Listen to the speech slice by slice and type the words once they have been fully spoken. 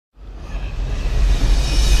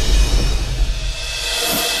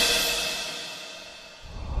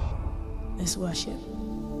Let's worship.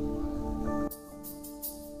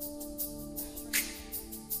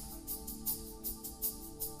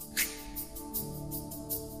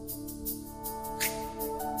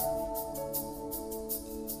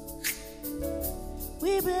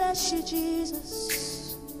 We bless you,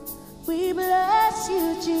 Jesus. We bless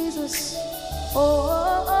you, Jesus.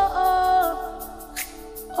 Oh, oh,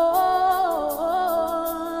 oh, oh,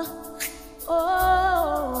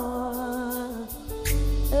 oh,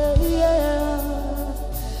 oh, yeah.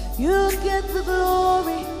 You get the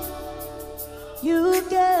glory. You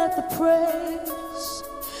get the praise.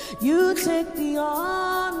 You take the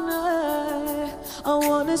honor. I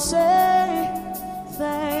want to say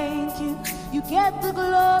thank you. You get the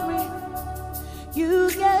glory,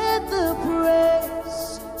 you get the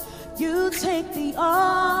praise, you take the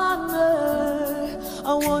honor.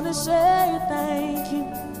 I want to say thank you.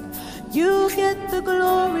 You get the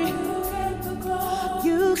glory,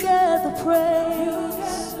 you get the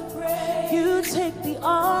praise, you take the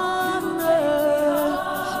honor.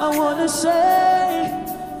 I want to say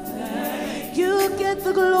thank you. You get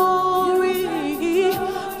the glory,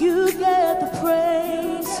 you get the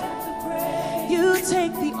praise, you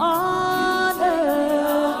take the honor.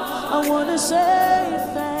 I want to say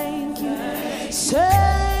thank you.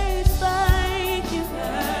 Say thank you.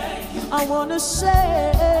 I want to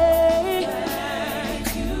say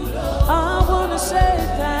thank you, Lord. I want to say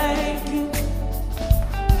thank you.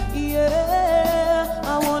 Yeah,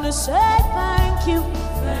 I want to say thank you.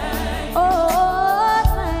 Oh,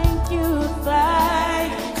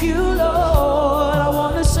 thank you, Lord. I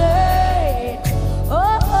want to say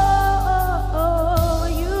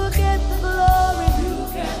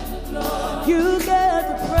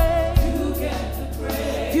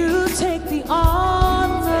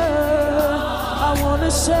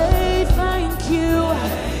say thank you.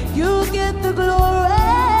 You get the glory,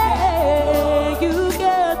 you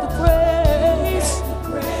get the praise,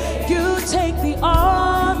 you take the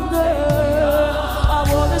honor. I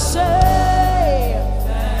want to say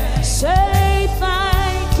thank you, say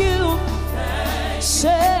thank you,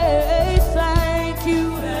 say thank you.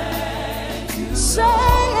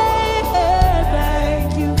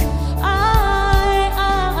 I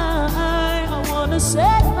want to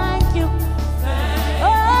say thank you.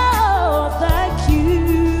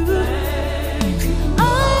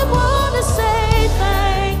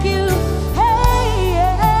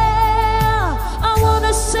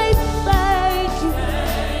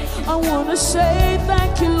 Say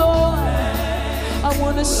thank you, Lord. I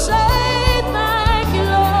want to say thank you,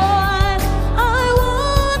 Lord. I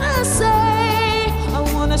want to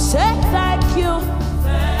say thank you.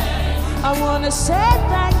 I want to say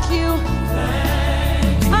thank you.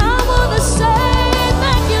 I want to say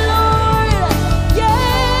thank you, Lord.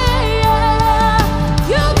 Yeah,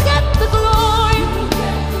 yeah. You get the glory.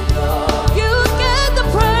 You get the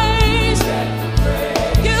praise.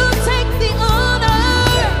 You take the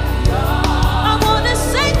honor.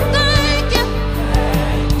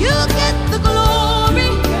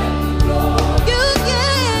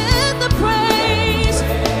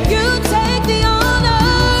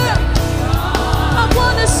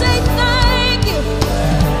 Say thank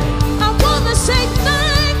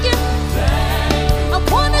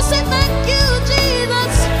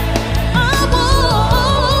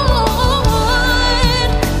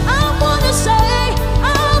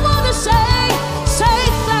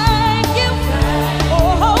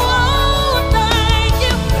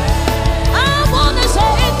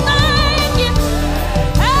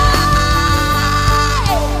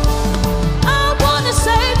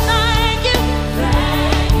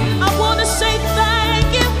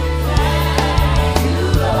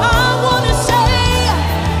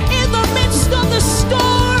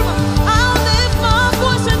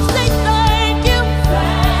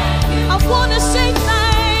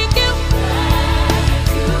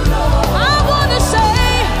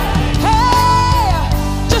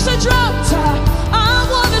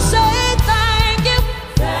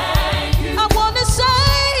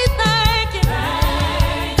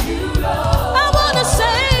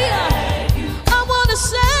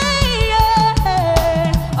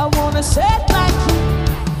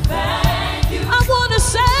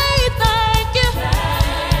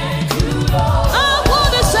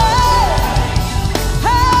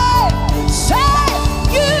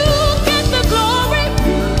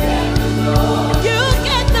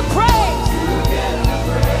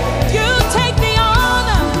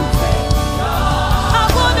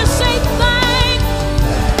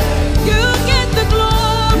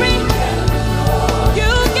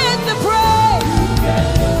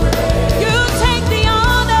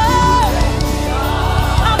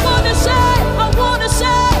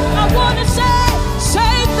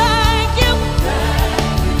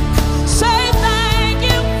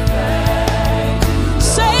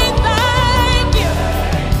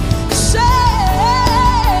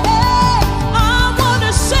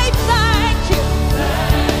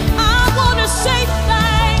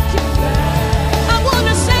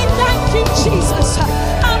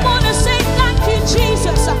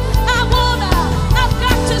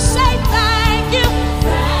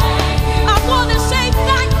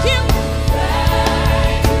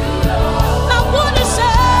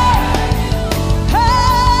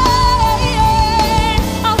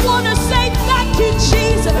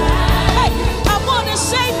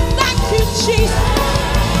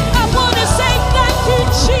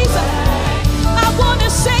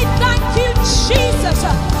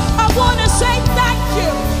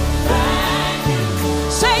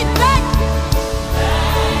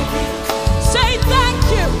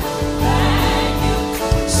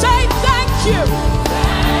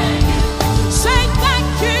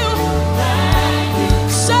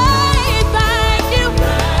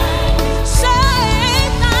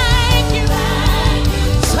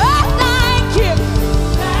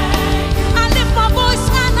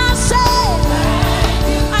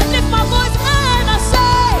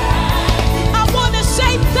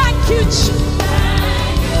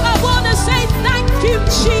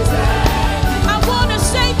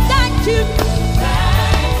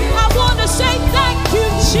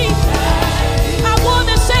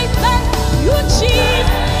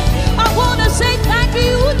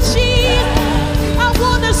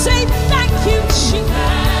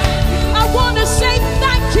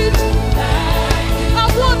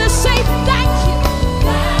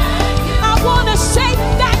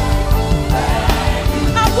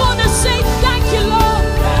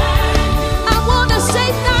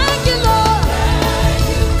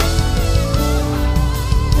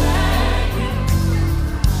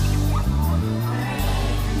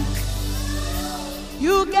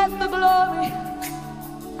the glory.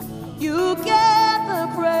 You get the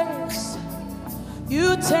praise.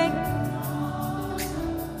 You take.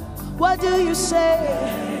 What do you say?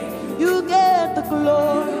 You get the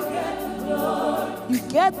glory. You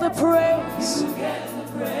get the praise.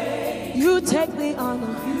 You take the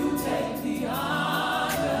honor.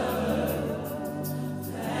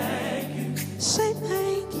 Thank you. Say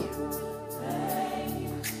thank you.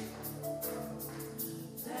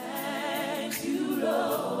 Thank you,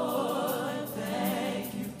 Lord.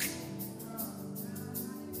 Thank you.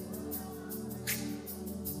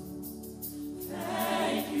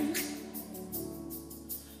 Thank you.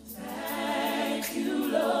 Thank you,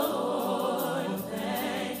 Lord.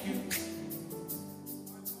 Thank you.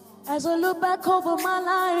 As I look back over my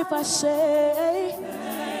life, I say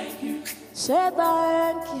thank you. Say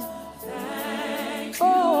thank you. Thank you,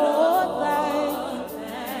 oh, thank you.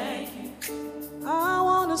 Thank you. I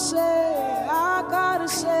wanna say, I gotta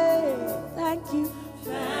say thank you.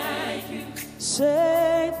 Thank you.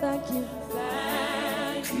 Say thank you.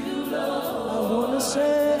 Thank you, Lord. I wanna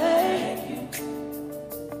say thank you.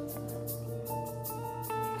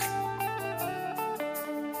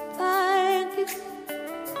 Thank you.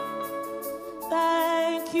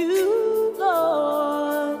 Thank you,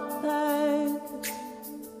 Lord. Thank you.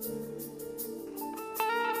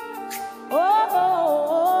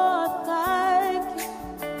 Oh, thank you.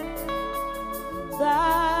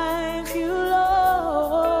 Thank you,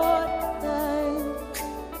 Lord. Thank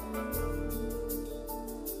you.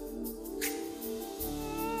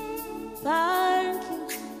 Thank you.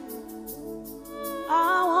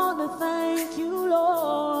 I want to thank you,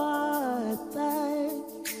 Lord. Thank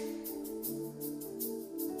you.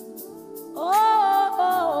 Oh,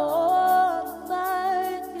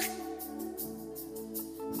 thank you.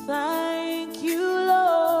 Thank you,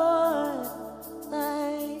 Lord.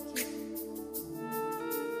 Thank you.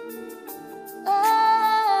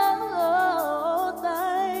 Oh,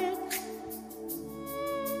 thank you.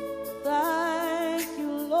 Thank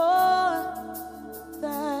you, Lord.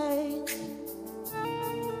 Thank you.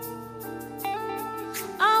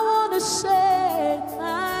 I want to say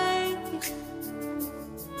thank you.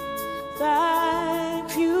 Thank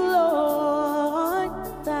you, Lord.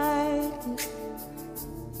 Thank you.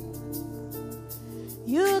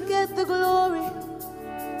 You get the glory.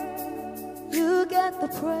 You get the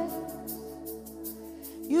praise.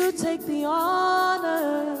 You take the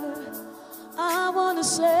honor. I want to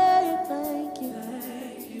say thank you.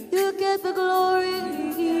 You get the glory.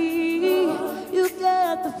 You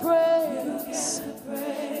get the praise.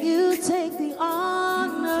 You take the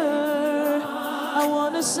honor. I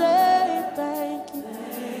want to say thank you.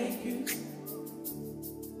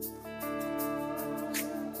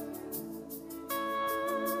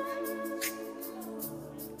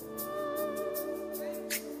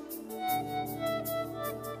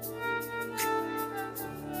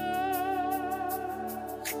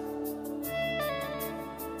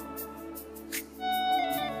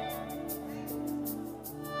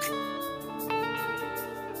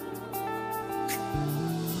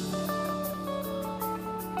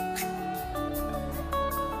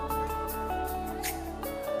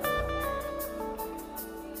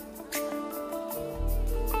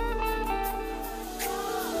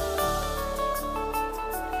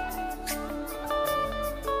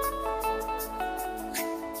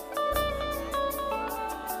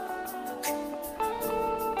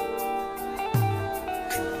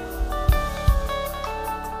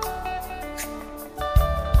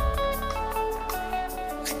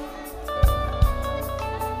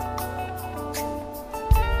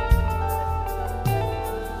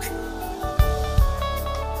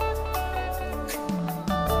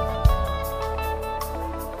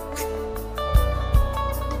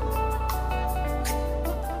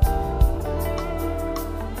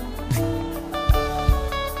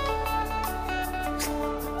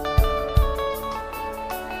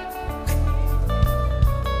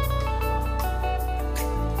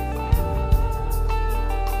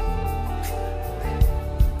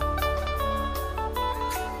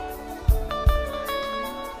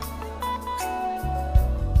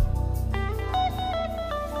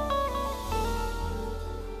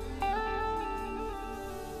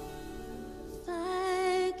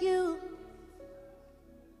 Thank you.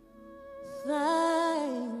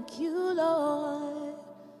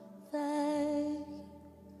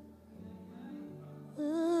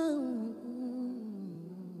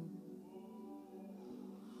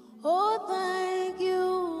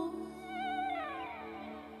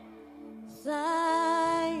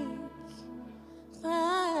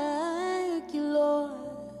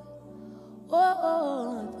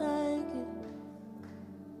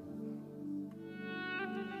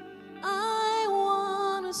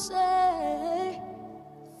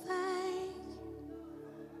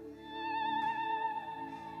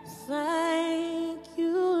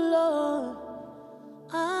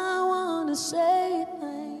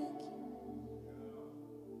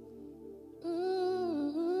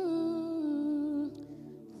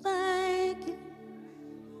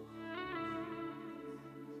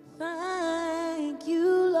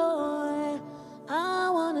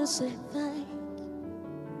 say thank you.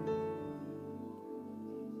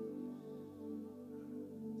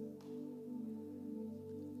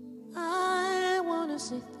 I wanna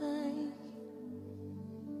say thank you.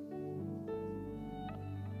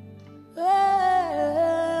 I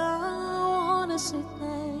wanna say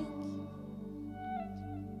thank you.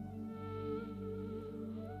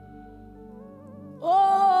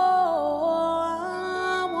 Oh,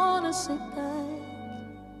 I wanna say thank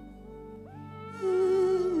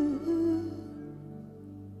you.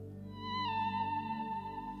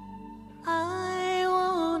 I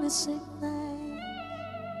wanna say thank you.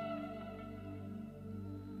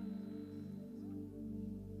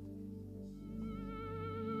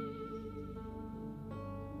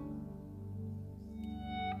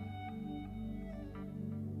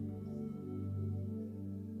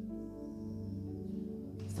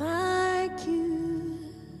 Thank you,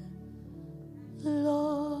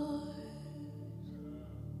 Lord.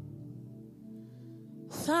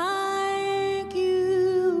 Thank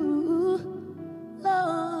you,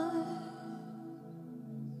 Lord.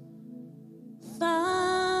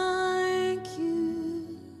 Thank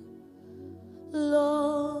you,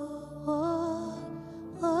 Lord.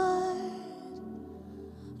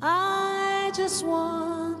 I just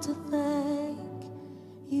want to thank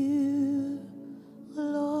you,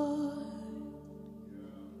 Lord,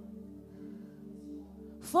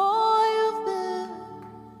 for you've been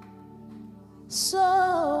so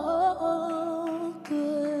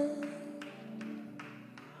good.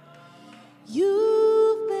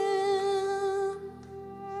 You've been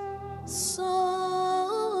so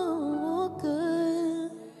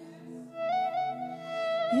good.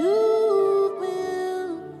 You've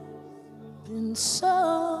been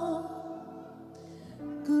so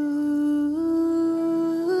good.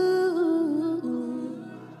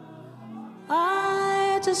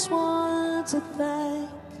 I just want to thank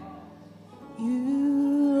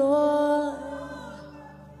you, Lord.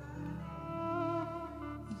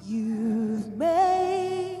 You've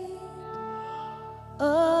made a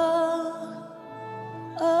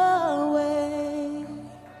way.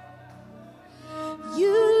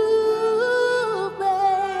 You've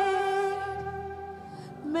made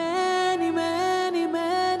many, many,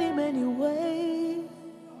 many, many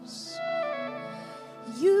ways.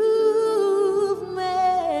 You've made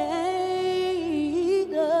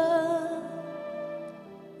a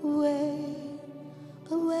way,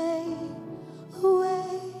 a way, a way.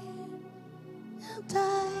 And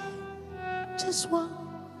I just want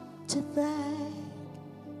to thank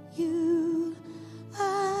you.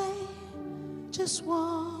 I just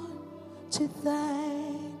want to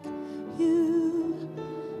thank you.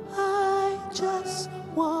 I just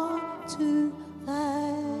want to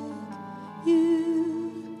thank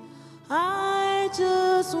you. I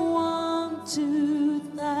just want to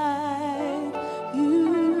thank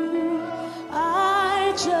you.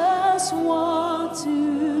 I just want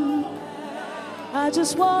to. I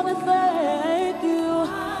just want to thank you.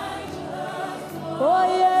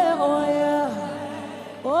 Oh yeah, oh yeah,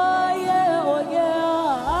 oh yeah, oh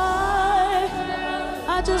yeah.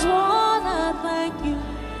 I just want to thank you.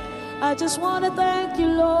 I just want to thank you,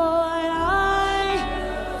 Lord.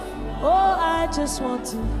 I just want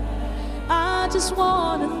to. I just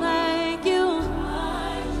want to thank you.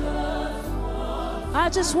 I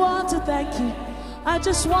just want to thank you. I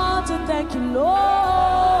just want to thank you,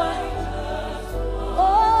 Lord. Oh,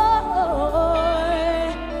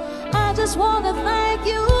 I just want to thank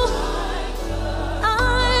you.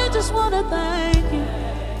 I just want to thank you.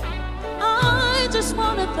 I just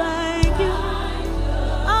want to thank you.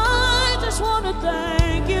 I just want to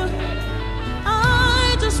thank you.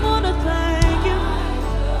 I just want to thank you.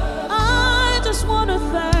 I just want to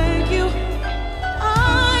thank you.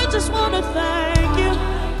 I just want to thank you.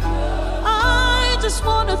 I just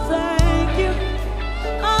want to thank you. I just want to thank you.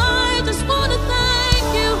 I just want to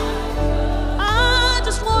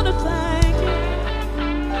thank you.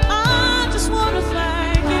 I just want to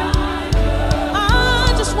thank you.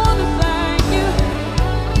 I just want to thank you.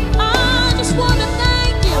 I just want to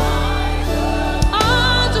thank you.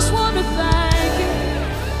 I just want to thank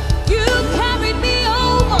you. You carried me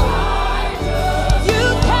over. You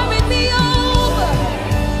carried me over.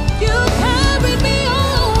 You carried me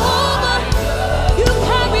over. You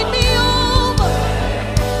carried me over.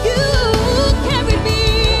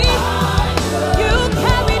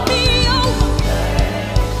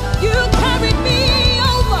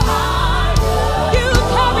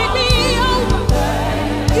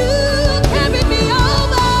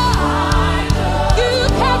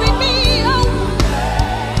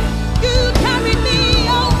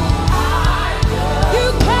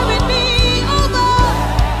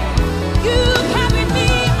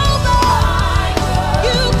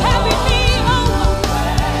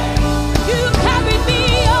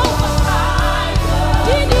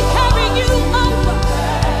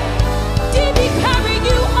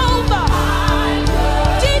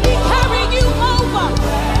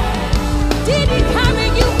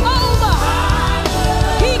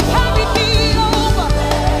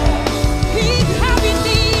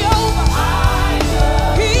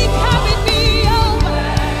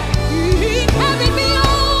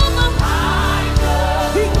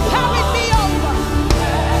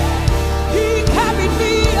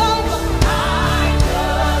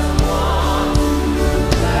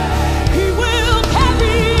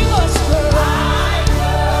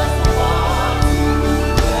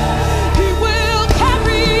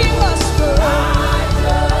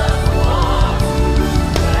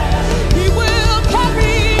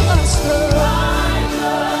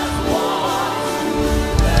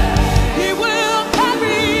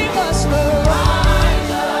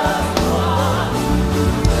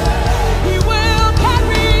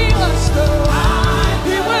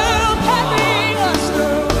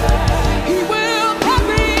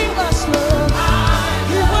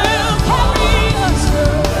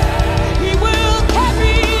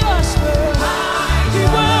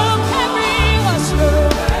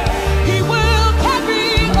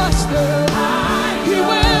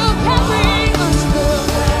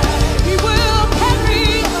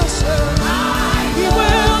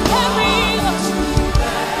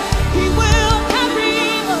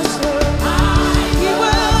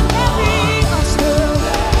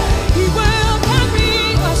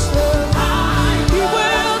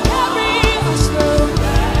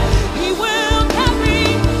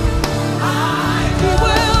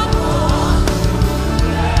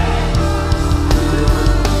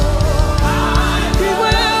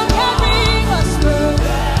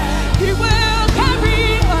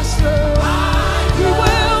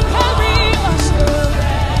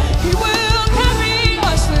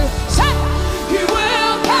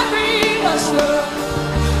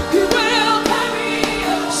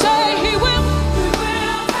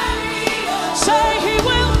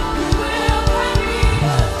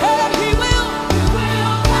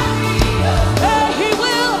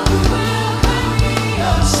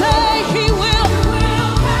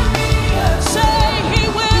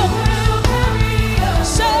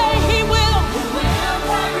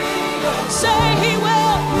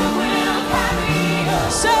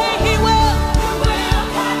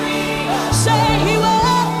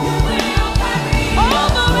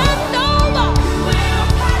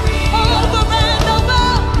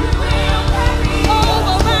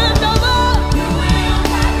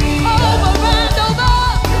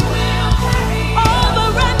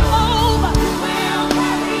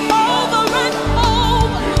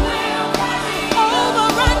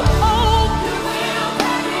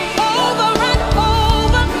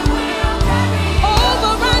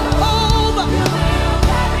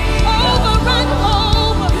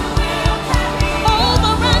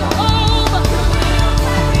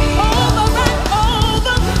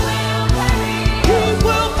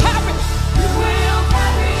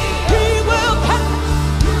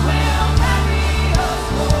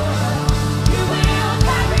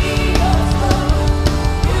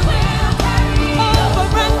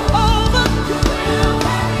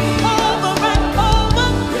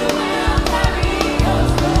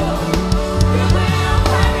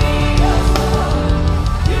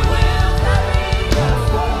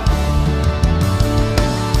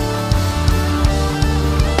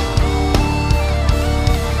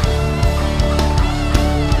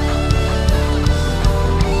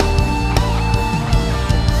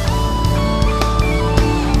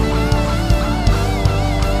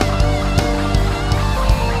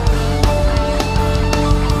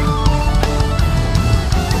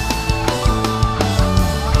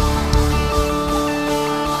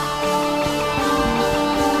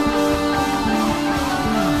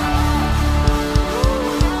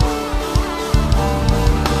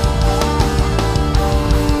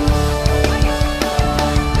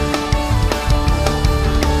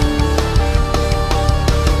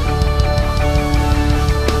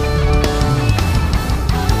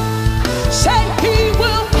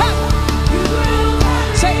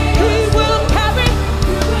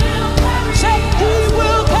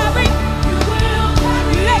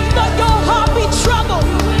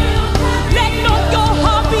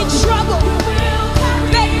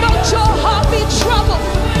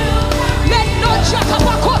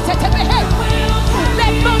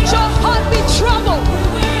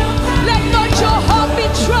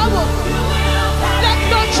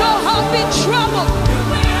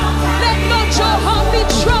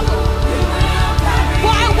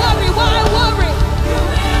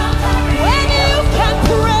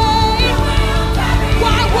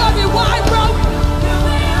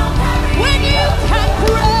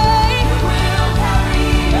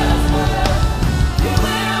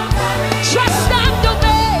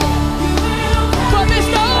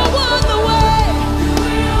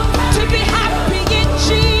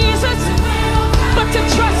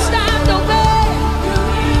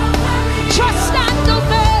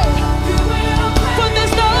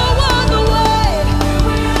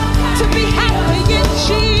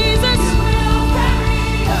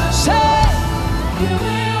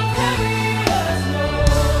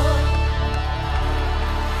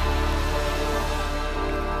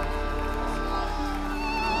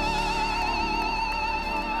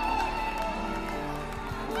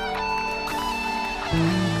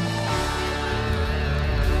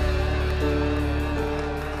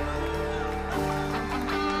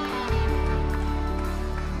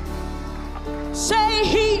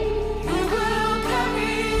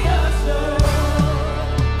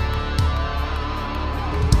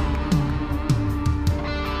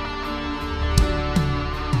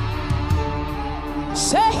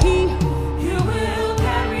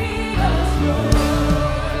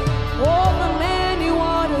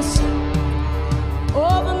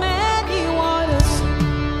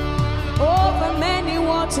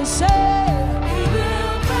 Say, He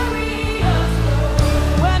will carry us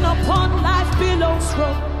through. When upon life billows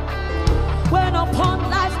roll, when upon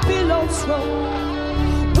life billows roll,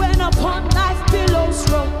 when upon life billows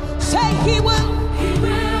roll, say He will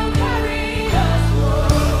carry us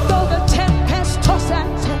through. Though the tempest toss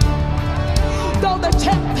and turn, though the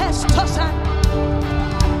tempest toss and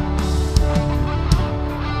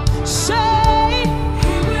say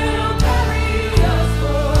He will carry us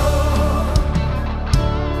through.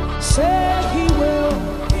 Say He will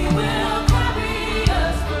carry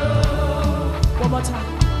us through. One more time.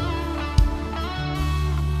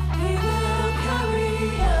 He will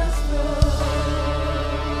carry us through.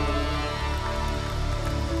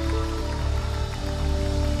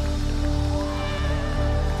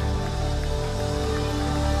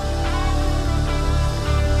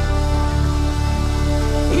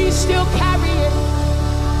 He's still carrying.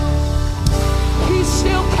 He's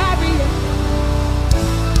still carrying.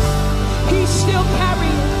 He's still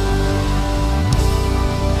carrying.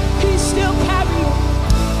 He's still carrying.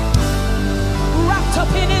 Wrapped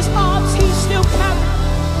up in His arms, He's still carrying.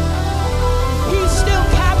 He's still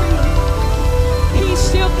carrying. He's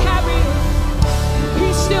still carrying.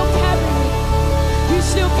 He's still carrying. He's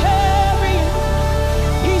still carrying.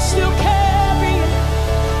 He's still carrying.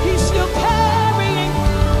 He's still carrying.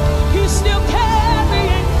 He's still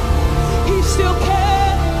carrying. He's still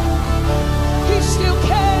carrying. He's still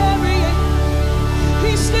carrying.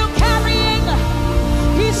 He's still carrying.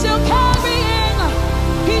 He's still carrying.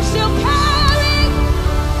 He's still carrying.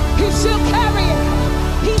 He's still carrying.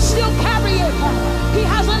 He's still carrying. He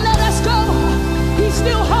hasn't let us go. He's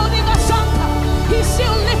still holding us up. He's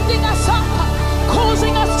still lifting us up,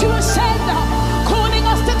 causing us to ascend, calling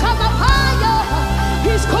us to come up higher.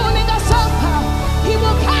 He's calling us up. He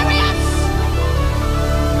will carry us.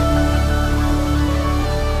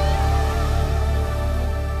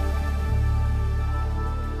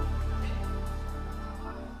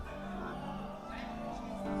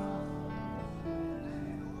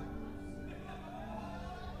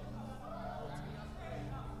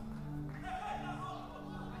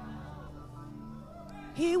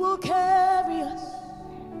 He will carry us.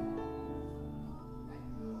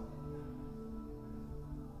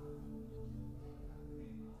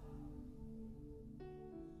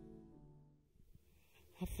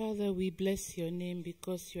 Our Father, we bless your name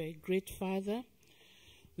because you are a great Father.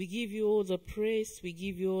 We give you all the praise, we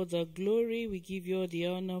give you all the glory, we give you all the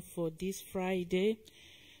honor for this Friday.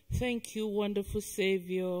 Thank you, wonderful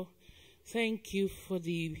Savior. Thank you for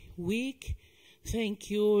the week. Thank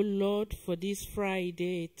you, O Lord, for this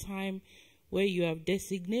Friday, a time where you have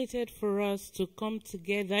designated for us to come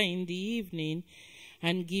together in the evening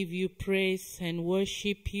and give you praise and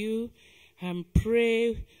worship you and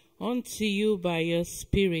pray unto you by your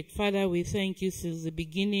Spirit. Father, we thank you since the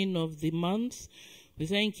beginning of the month. We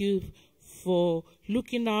thank you for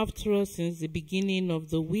looking after us since the beginning of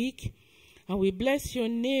the week. And we bless your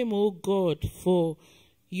name, O God, for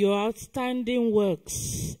your outstanding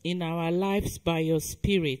works in our lives by your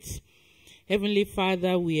Spirit. Heavenly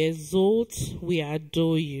Father, we exalt, we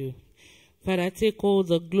adore you. Father, take all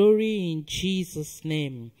the glory in Jesus'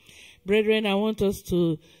 name. Brethren, I want us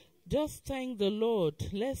to just thank the Lord.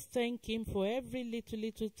 Let's thank him for every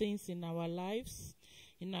little things in our lives,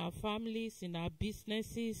 in our families, in our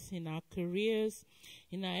businesses, in our careers,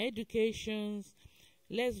 in our educations.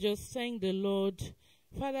 Let's just thank the Lord.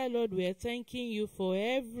 Father, Lord, we are thanking you for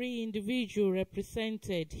every individual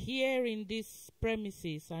represented here in these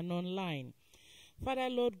premises and online. Father,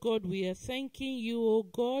 Lord God, we are thanking you, O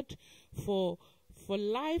God, for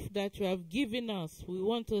life that you have given us. We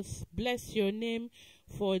want to bless your name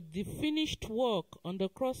for the finished work on the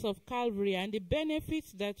cross of Calvary and the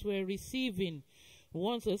benefits that we're receiving. We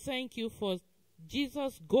want to thank you for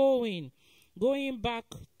Jesus coming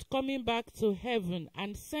back to heaven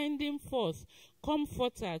and sending forth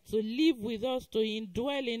Comforter to live with us, to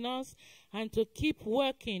indwell in us, and to keep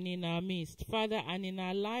working in our midst, Father, and in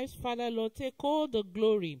our lives. Father, Lord, take all the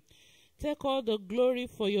glory. Take all the glory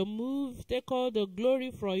for your move. Take all the glory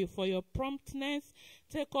for your promptness.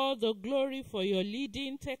 Take all the glory for your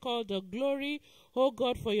leading. Take all the glory, oh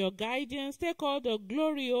God, for your guidance. Take all the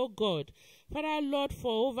glory, oh God, Father, Lord,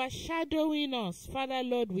 for overshadowing us. Father,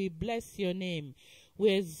 Lord, we bless your name.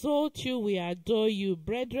 We exalt you. We adore you.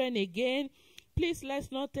 Brethren, again, please,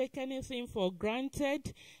 let's not take anything for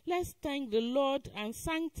granted. Let's thank the Lord and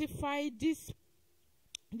sanctify this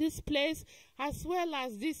place as well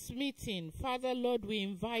as this meeting. Father, Lord, we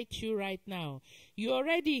invite you right now. You're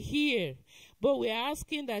already here, but we're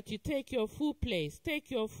asking that you take your full place. Take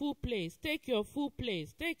your full place. Take your full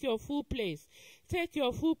place. Take your full place. take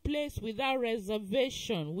your full place without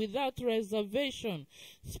reservation, without reservation.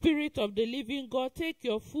 Spirit of the living God, take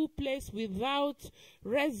your full place without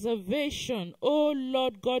reservation. Oh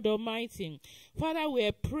Lord God Almighty, Father, we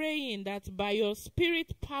are praying that by your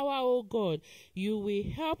Spirit power, oh God, you will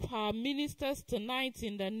help our ministers tonight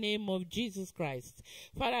in the name of Jesus Christ.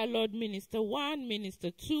 Father, Lord, Minister 1,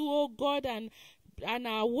 Minister 2, oh God, and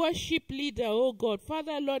our worship leader, oh God,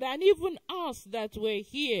 Father, Lord, and even us that were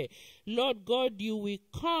here, Lord God, you will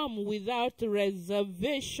come without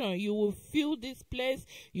reservation. You will fill this place.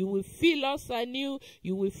 You will fill us anew.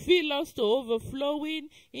 You will fill us to overflowing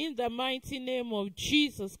in the mighty name of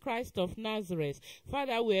Jesus Christ of Nazareth.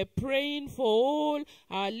 Father, we are praying for all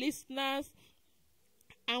our listeners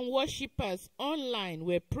and worshippers online.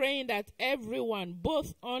 We're praying that everyone,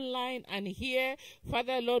 both online and here,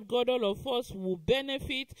 Father, Lord God, all of us will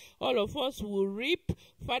benefit, all of us will reap.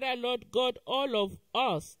 Father, Lord God, all of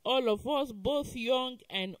us, both young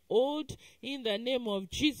and old, in the name of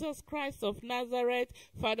Jesus Christ of Nazareth,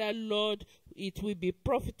 Father, Lord, it will be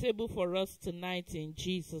profitable for us tonight in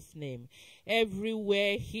Jesus' name.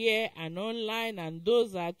 Everywhere here and online and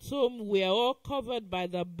those at home, we are all covered by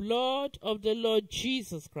the blood of the Lord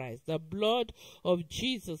Jesus Christ, the blood of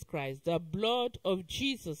Jesus Christ, the blood of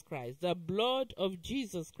Jesus Christ, the blood of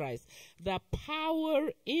Jesus Christ. The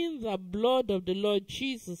power in the blood of the Lord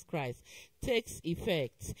Jesus Christ takes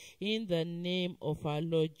effect in the name of our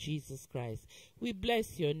Lord Jesus Christ. We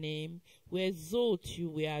bless your name. We exalt you.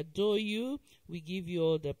 We adore you. We give you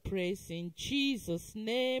all the praise. In Jesus'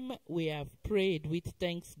 name we have prayed with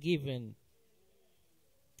thanksgiving.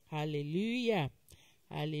 Hallelujah.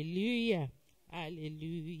 Hallelujah.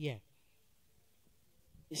 Hallelujah.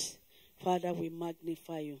 Father, we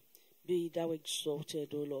magnify you. Be thou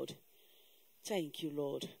exalted, O Lord. Thank you,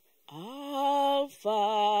 Lord. Alpha,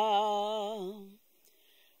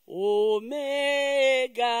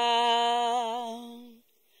 Omega,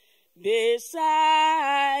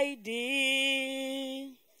 beside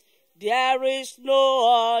thee, there is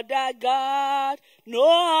no other God,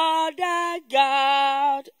 no other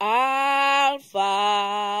God. Alpha,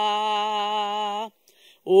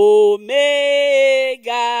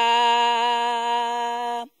 Omega,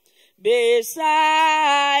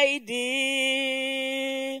 beside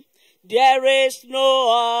thee, there is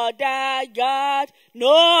no other God,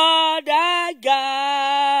 no other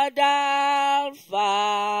God.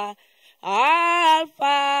 Alpha,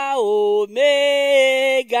 Alpha,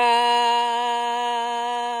 Omega,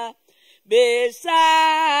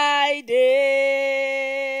 beside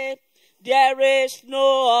thee, there is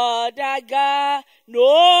no other God,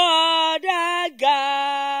 no other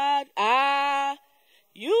God.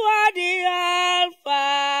 You are the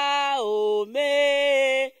Alpha,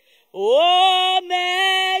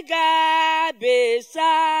 Omega,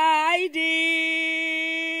 beside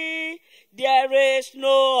thee, there is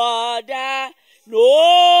no other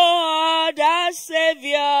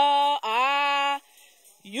Savior.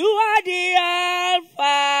 You are the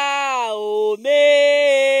Alpha,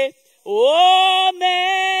 Omega,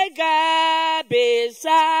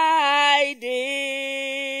 beside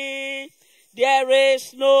thee, there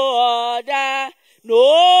is no other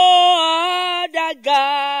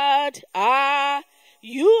God.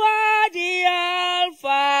 You are the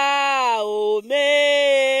Alpha,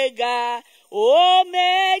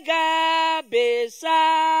 Omega,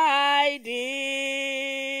 beside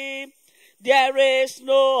thee, there is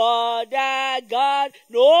no other God,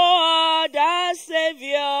 no other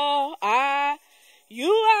Savior.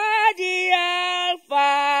 You are the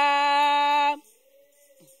Alpha,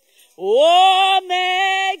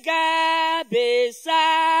 Omega,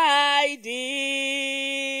 beside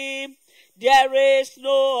thee, there is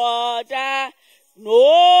no other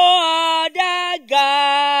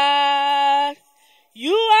God.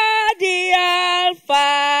 You are the Alpha,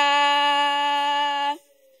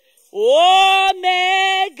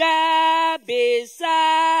 Omega,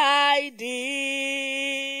 beside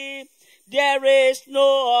thee, there is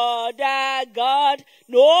no other God,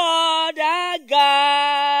 no other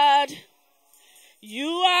God. You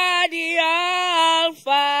are the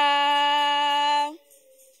Alpha,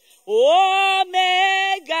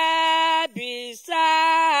 Omega,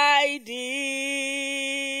 beside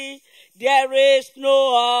thee, there is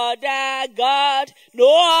no other God,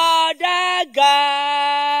 no other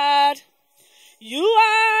God. You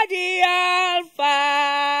are the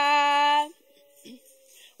Alpha,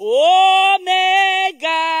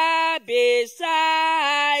 Omega,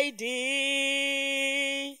 beside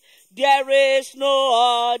thee, there is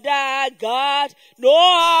no other God, no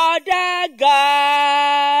other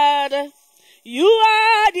God. You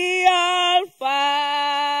are the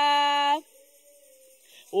Alpha,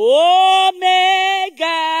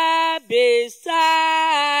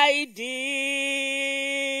 beside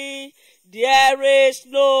thee. There is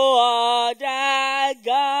no other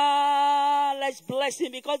God. Let's bless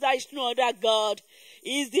him because there is no other God.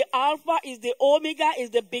 He is the Alpha, is the Omega, is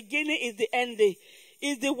the beginning, is the ending.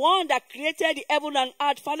 Is the one that created the heaven and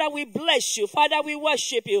earth. Father, we bless you. Father, we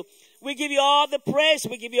worship you. We give you all the praise.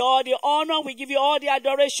 We give you all the honor. We give you all the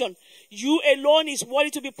adoration. You alone is worthy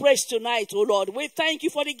to be praised tonight, O Lord. We thank you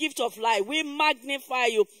for the gift of life. We magnify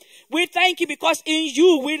you. We thank you because in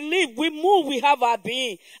you we live, we move, we have our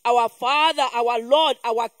being. Our Father, our Lord,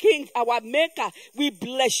 our King, our Maker. We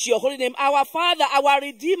bless your holy name. Our Father, our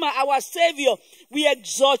Redeemer, our Savior. We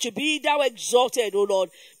exalt you. Be thou exalted, O Lord.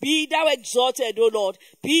 Be thou exalted, O Lord.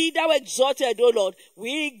 Be thou exalted, O Lord.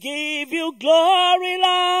 We give you glory,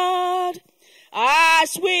 Lord,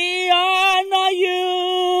 as we honor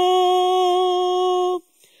you.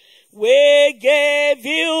 We give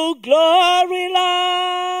you glory,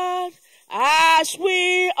 Lord, as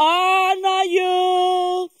we honor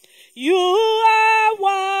you. You are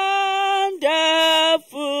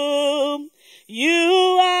wonderful.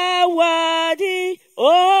 You are worthy,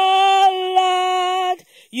 oh Lord.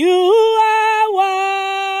 You are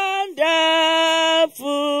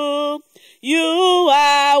wonderful. You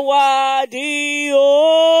are worthy,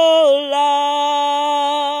 oh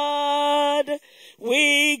Lord.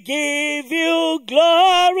 We give you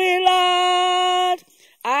glory, Lord,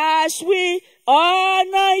 as we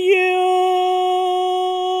honor you.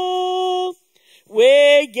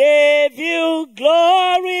 We give you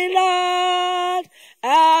glory, Lord,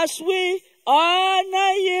 as we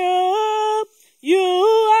honor you. You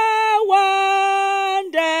are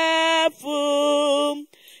wonderful.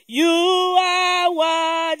 You are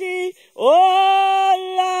worthy, oh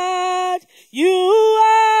Lord. You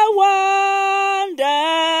are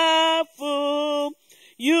wonderful.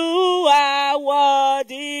 You are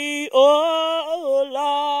worthy, oh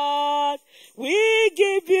Lord. We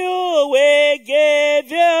give you,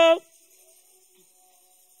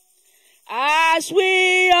 as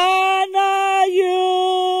we honor you.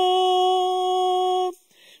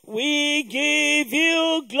 We give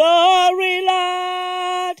you glory,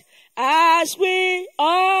 Lord, as we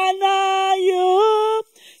honor you.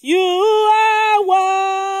 You are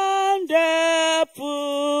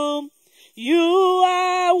wonderful. You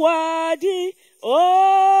are worthy,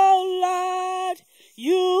 oh Lord.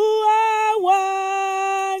 You are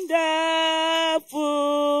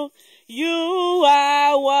wonderful. You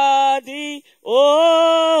are worthy,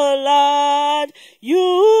 oh Lord. You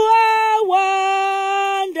are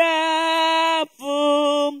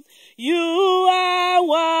wonderful. You are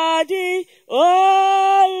worthy,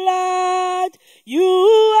 oh Lord. You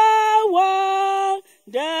are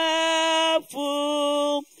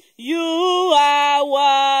wonderful. You are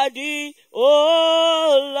worthy,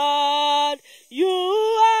 oh Lord. You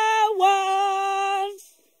are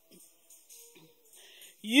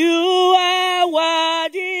You are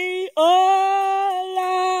worthy, oh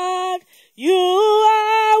Lord. You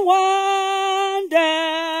are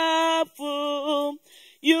wonderful.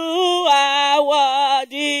 You are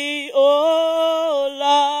worthy, oh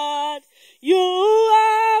Lord. You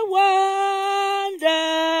are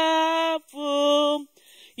wonderful.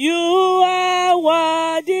 You are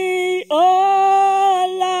worthy, oh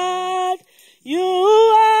Lord. You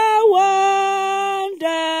are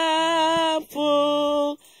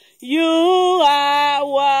wonderful. You are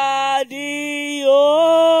worthy,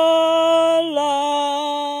 oh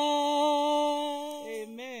Lord.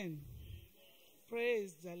 Amen.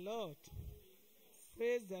 Praise the Lord.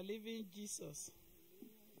 Praise the living Jesus.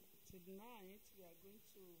 Tonight we are going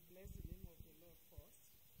to bless the name of the Lord first,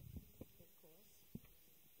 because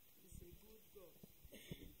He's a good God.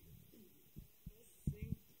 Let's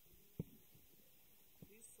sing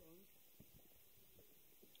this song.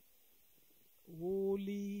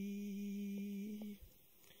 Holy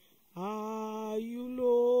are you,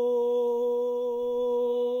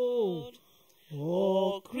 Lord,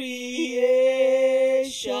 all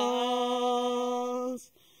creations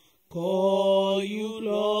call you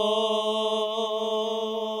Lord.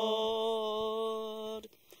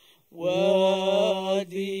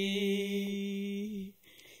 Worthy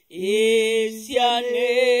is your name.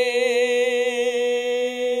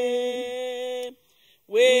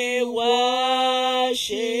 We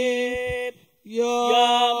worship your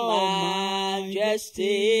majesty.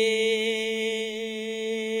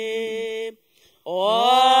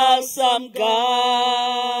 Awesome God,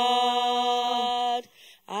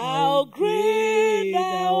 how great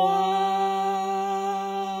thou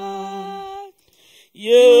art. You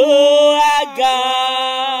are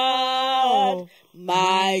God,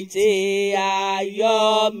 mighty are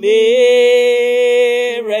your miracles.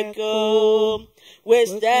 miracle. We're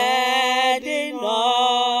standing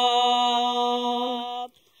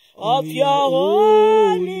up of your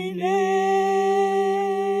holy name.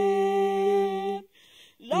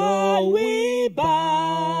 Lord, we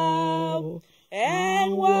bow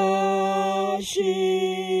and worship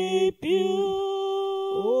you.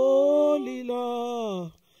 Holy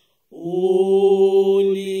Lord,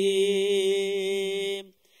 holy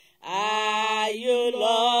are you,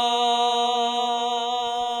 Lord.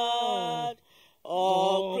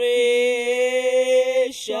 All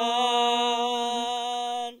creation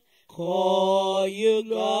call you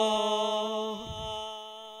God.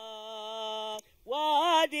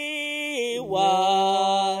 Worthy,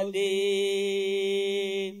 worthy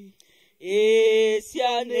is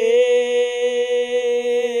your name.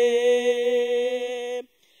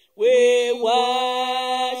 We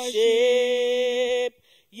worship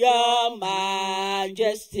your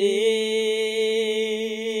majesty.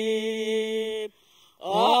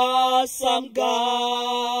 Awesome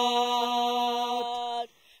God,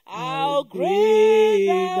 how great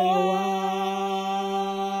thou art.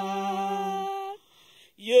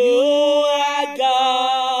 You are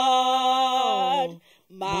God,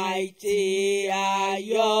 mighty are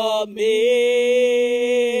your miracle.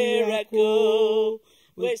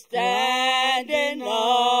 We're standing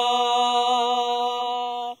awe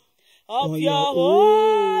of your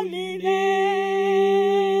holy name.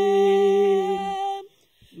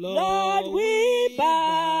 Lord, we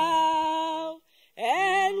bow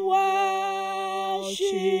and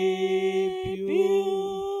worship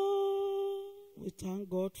you. we thank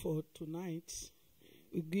God for tonight.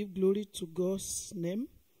 We give glory to God's name.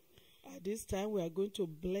 At this time, we are going to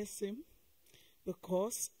bless him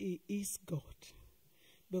because he is God,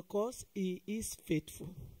 because he is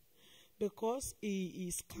faithful, because he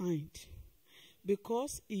is kind,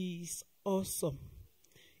 because he is awesome.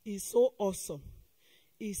 He's so awesome.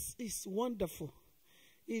 He's wonderful.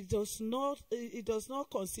 It does not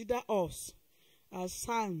consider us as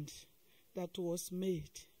sand that was made,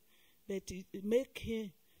 but it make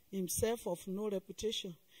him himself of no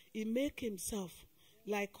reputation. He make himself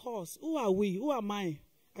like us. Who are we? Who am I?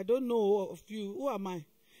 I don't know of you. Who am I?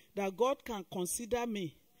 That God can consider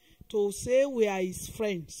me to say we are his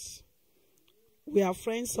friends. We are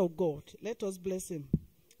friends of God. Let us bless him.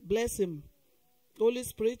 Bless him. Holy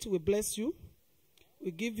Spirit, we bless you.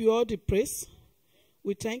 We give you all the praise.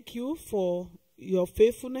 We thank you for your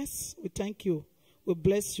faithfulness. We thank you. We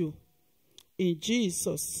bless you. In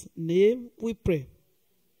Jesus' name we pray.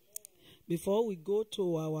 Before we go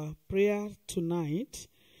to our prayer tonight,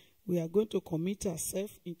 we are going to commit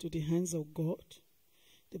ourselves into the hands of God.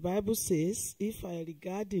 The Bible says, if I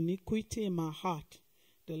regard iniquity in my heart,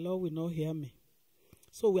 the Lord will not hear me.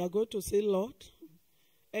 So we are going to say, Lord,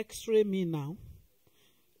 x-ray me now.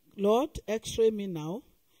 Lord, x-ray me now.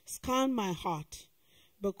 Scan my heart.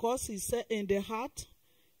 Because he said in the heart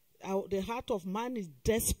of man is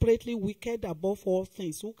desperately wicked above all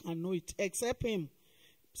things. Who can know it? Except him.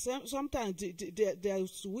 Sometimes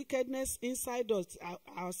there's wickedness inside us.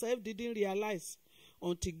 Ourselves didn't realize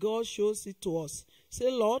until God shows it to us.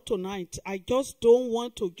 Say, Lord, tonight, I just don't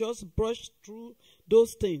want to just brush through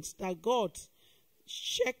those things. That God,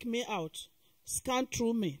 check me out. Scan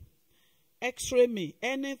through me. X-ray me.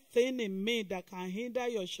 Anything in me that can hinder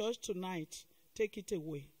your church tonight, take it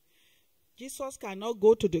away. Jesus cannot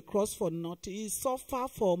go to the cross for nothing. He suffered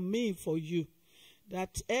for me, for you.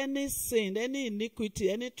 That any sin, any iniquity,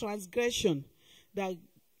 any transgression, that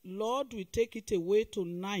Lord will take it away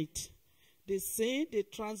tonight. The sin, the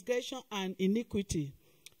transgression and iniquity,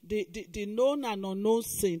 the known and unknown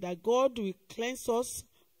sin, that God will cleanse us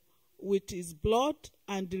with his blood,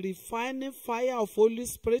 and the refining fire of Holy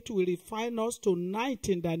Spirit will refine us tonight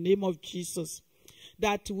in the name of Jesus.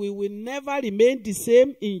 That we will never remain the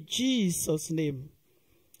same in Jesus' name.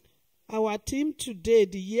 Our theme today,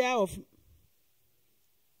 the year of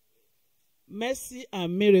mercy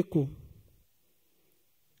and miracle.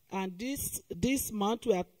 And this month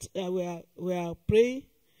we are praying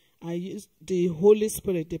and use the Holy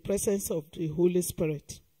Spirit, the presence of the Holy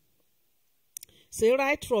Spirit. Say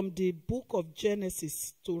right from the book of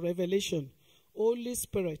Genesis to Revelation, Holy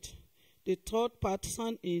Spirit, the third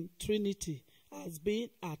person in Trinity, has been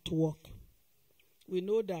at work. We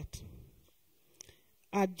know that.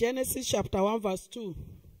 At Genesis chapter 1 verse 2,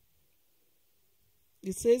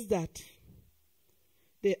 it says that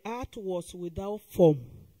the earth was without form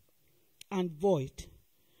and void,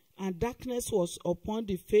 and darkness was upon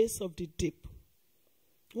the face of the deep.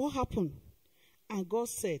 What happened? And God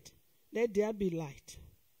said, let there be light.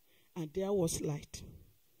 And there was light.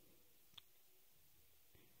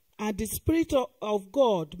 And the Spirit of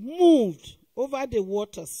God moved over the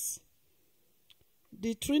waters.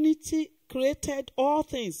 The Trinity created all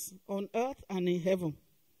things on earth and in heaven.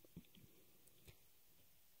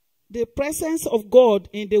 The presence of God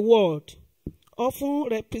in the world, often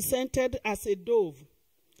represented as a dove.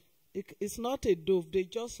 It's not a dove, they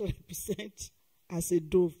just represent as a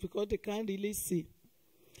dove because they can't really see.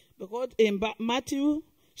 Because in Matthew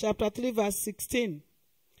chapter 3 verse 16,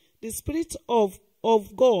 the Spirit of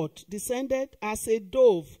God descended as a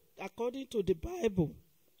dove, according to the Bible,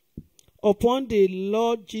 upon the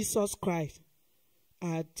Lord Jesus Christ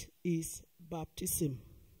at his baptism.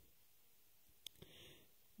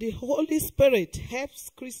 The Holy Spirit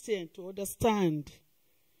helps Christians to understand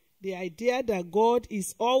the idea that God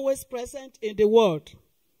is always present in the world.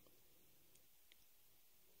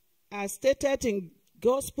 As stated in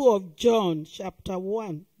Gospel of John, chapter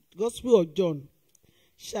 1, Gospel of John,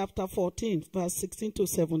 chapter 14, verse 16 to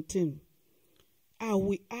 17. And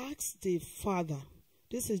we ask the Father,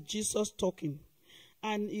 this is Jesus talking,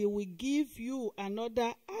 and he will give you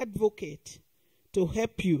another advocate to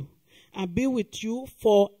help you and be with you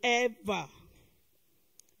forever,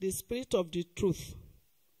 the Spirit of the truth.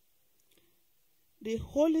 The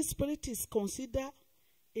Holy Spirit is considered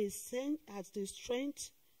a saint as the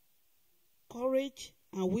strength, courage,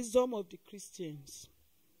 and wisdom of the Christians.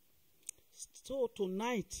 So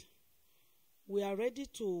tonight, we are ready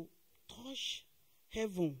to touch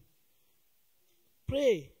heaven.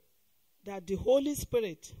 Pray that the Holy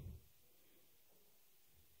Spirit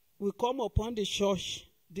will come upon the church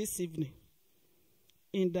this evening.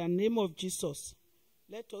 In the name of Jesus,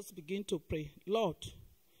 let us begin to pray. Lord,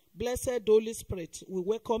 blessed Holy Spirit, we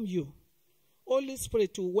welcome you. Holy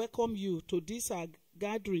Spirit, we welcome you to this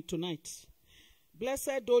gathering tonight.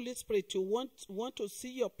 Blessed Holy Spirit, we want to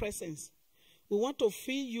see your presence. We want to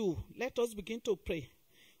feel you. Let us begin to pray.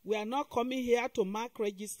 We are not coming here to mark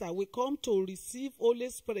register. We come to receive Holy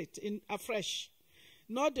Spirit in afresh.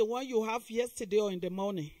 Not the one you have yesterday or in the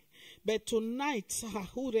morning. But tonight,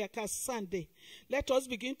 Sunday, let us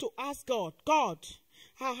begin to ask God, God,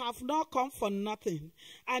 I have not come for nothing.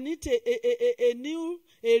 I need a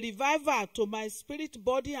revival to my spirit,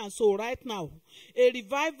 body, and soul right now. A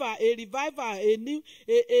revival, a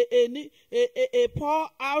pour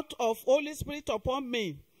out of Holy Spirit upon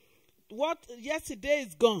me. What yesterday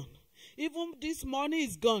is gone. Even this morning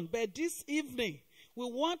is gone. But this evening, we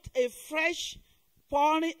want a fresh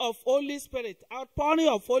pouring of Holy Spirit, outpouring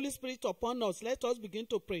of Holy Spirit upon us. Let us begin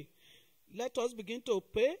to pray. Let us begin to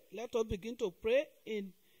pray. Let us begin to pray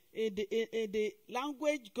in the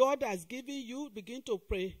language God has given you. Begin to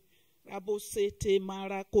pray. Rabosete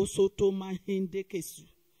marakosoto mahinde kesu.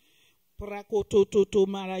 Prakototo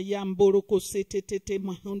marayamboroko setete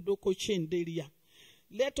mahundoko chenderia.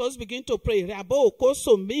 Let us begin to pray. Rabo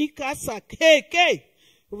koso mika sakeke.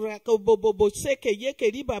 Pray.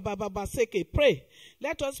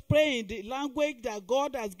 Let us pray in the language that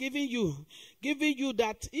God has given you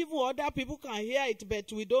that even other people can hear it, but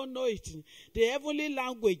we don't know it. The heavenly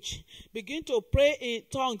language. Begin to pray in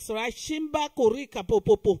tongues. Right? Shimba korika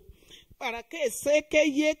popopo. Parake seke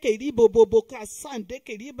ye keri bobobo kasande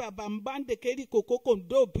keri babambande keri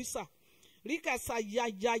kokokondo bisa. Rika sa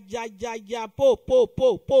ya po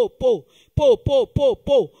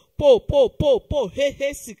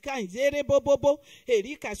he sikan zere bobobo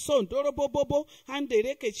erika son doro bobobo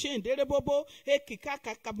handere ke chendere bobo he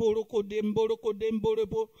kikaka kaboroko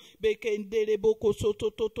demborebo bekendere boko soto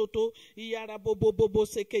toto yara bobobo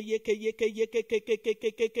seke yeke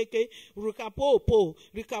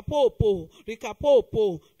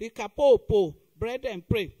rikapopo bread and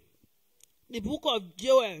pray. The book of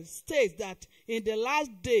Joel states that in the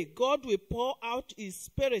last day, God will pour out his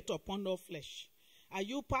spirit upon all flesh. Are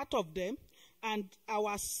you part of them? And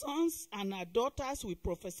our sons and our daughters will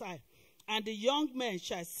prophesy. And the young men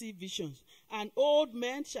shall see visions. And old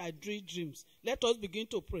men shall dream dreams. Let us begin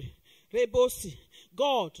to pray. Rebosi,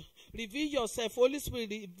 God, reveal yourself. Holy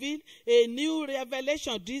Spirit, reveal a new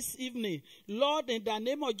revelation this evening. Lord, in the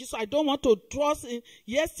name of Jesus, I don't want to trust in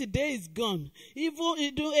yesterday is gone. Even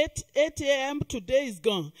 8 a.m. today is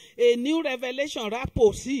gone. A new revelation.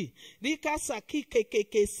 Raposi. Rika saki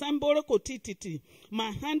keke samboro kotititi.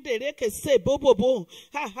 Mahandere ke se bobobo.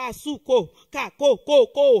 Ha suko. Ka ko.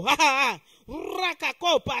 Ha.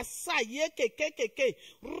 Rakako pasa ye keke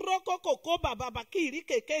roko koko baba kiri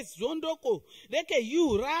keke zondoko leke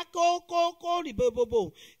you rako koko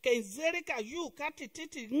ribobo kenzereka you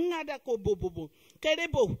katititi ngada ko bobobo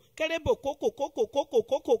kerebo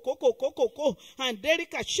koko and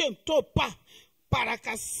derika shem topa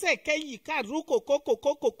parakaseke yika ruko koko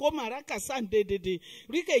koko ko marakasan de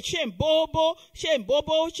rike shembobo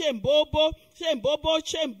shembobo shembobo shembobo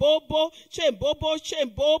shembobo shembobo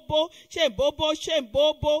shembobo shembobo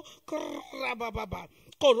shembobo krababa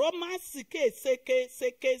koroma sike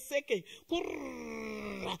seke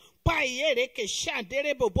Payere ke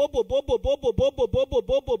shandere bobo bobo bobo bobo bobo bobo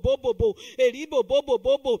bobo bobo eribo bobo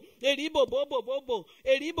bobo eribo bobo bobo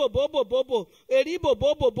eribo bobo bobo eribo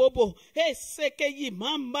bobo bobo he seke yi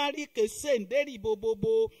mamari ke senderi bobo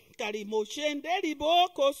bobo karimo shenderi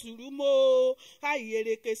boko surumo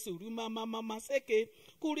ayere ke suruma mama seke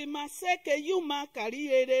kurima seke yuma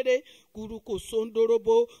karierere kuruko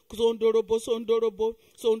sondorobo sondorobo sondorobo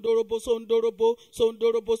sondorobo sondorobo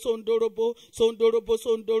sondorobo sondorobo sondorobo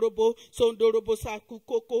sondorobo sondorobo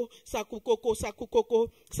sakukoko sakukoko sakukoko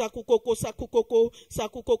sakukoko sakukoko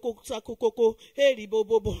sakukoko sakukoko heri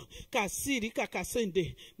bobobo kasiri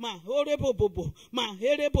kakasende ma hore bobobo ma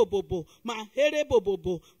here bobobo ma here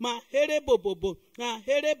bobobo ma here bobobo ma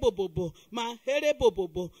here bobobo ma here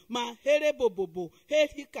bobobo ma here bobobo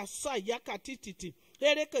heri kasaya katititi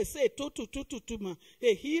Ereke se tutuma.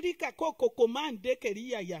 Ehirika koko komande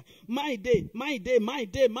keria ya. My day.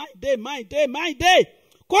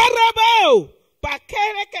 Korabo!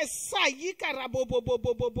 Pakereke sayi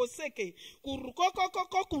karabobobobobo seke. Kurukoko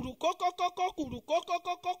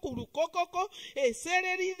kurukoko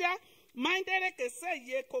esererida. Mindere que se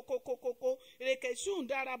ye koko reke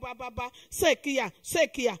shundara baba sekia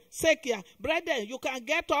brother, you can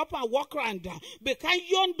get up and walk around because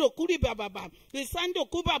yondo kuri baba isando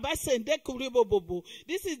kubaba sende kuri bobo.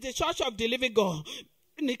 This is the church of the living God.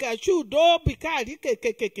 Nika shudo bikari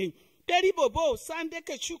keke keri bobo sande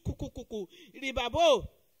ke kuku ribabo.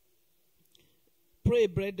 Pray,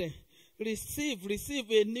 brother. Receive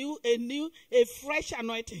a fresh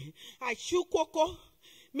anointing. Ashukoko.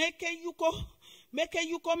 Make yuko.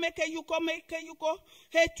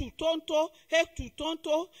 Hey to tonto.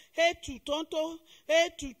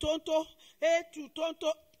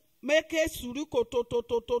 Make suruko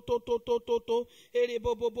to. Ere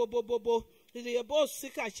bobo. Ebo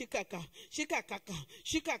shikakaka.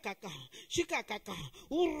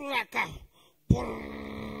 Uraka.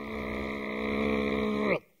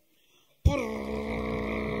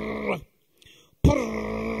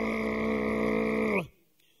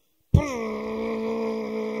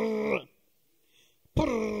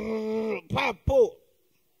 Papo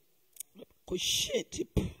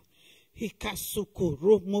Koshetip Hikasuko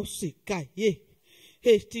Romosikaye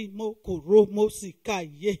Hetimoko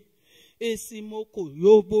Romosikaye Esimoko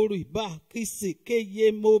Yoboriba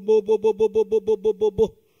Kisikeye Mobo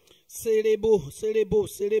Serebo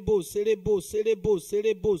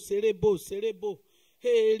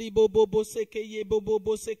Heri bobo sekeye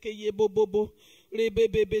bobo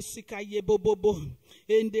rebebebe sikaye bobo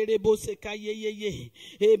enderebo sikaye ye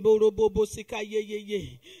eborobo sikaye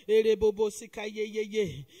ye erebobo sikaye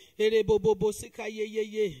ye erebobo sikaye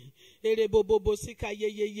ye erebobo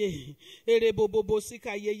sikaye ye erebobo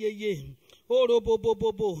sikaye ye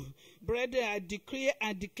orobobo. Brethren, I decree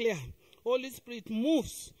and declare, Holy Spirit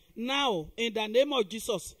moves now in the name of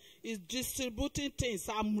Jesus. Is distributing things.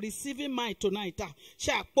 I'm receiving mine tonight.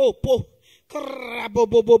 Shapopo.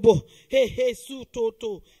 Krabobobobo. Hey su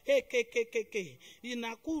toto. Hey ke.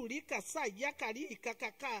 Inakuri kasa yakari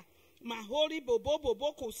kakaka. Mahori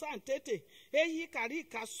bobo kusantete. Hey kari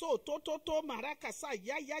kaso toto marakasa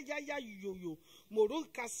ya yo. Moru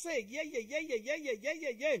kase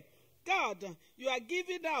ye. God, you are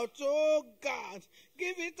giving out, oh God.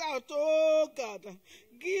 Give it out, oh God.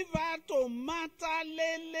 Give out to Mata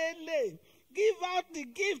le. Give out the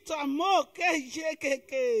gift of more ke.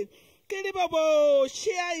 Keribobo,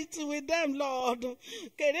 share it with them, Lord.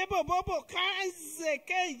 Keribobo, kanze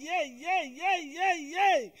ke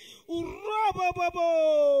ye. Urobobo.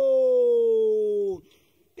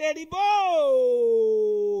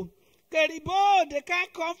 Keribo, they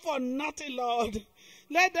can't come for nothing, Lord.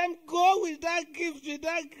 Let them go with that gift,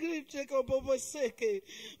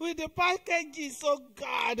 with the packages, oh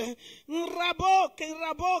God.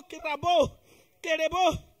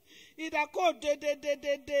 Kerebo. Idako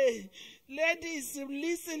de. Ladies,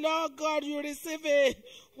 listen, oh God, you receive it.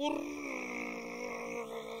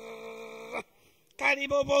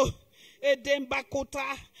 Karibobo.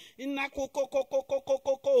 Edembakota.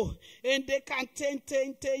 Inakoko. Ende kanten.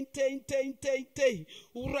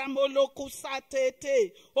 Uramolo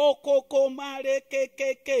kusatete. Okoko mare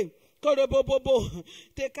keke. Korobobobo.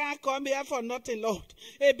 They can't come here for nothing, Lord.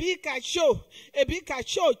 Ebika show.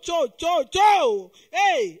 Cho.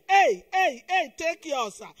 Hey. Take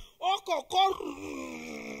yours. Okoko.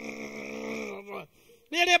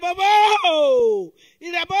 Irabo!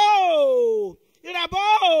 Irabo!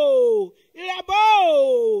 Irabo!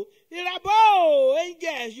 Irabo! Irabo!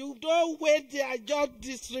 Angels, you don't wait there, just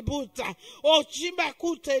distributor. Oh,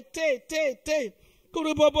 Chimaku te.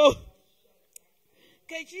 Kurubobo.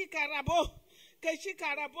 Kechi karabo. Kechi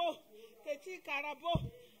karabo. Kechi karabo.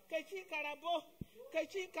 Kechi karabo.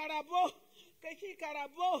 Kechi karabo. Kechi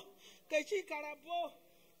karabo. Kechi karabo.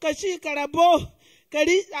 Kechi karabo.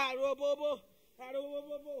 Keri arobobo.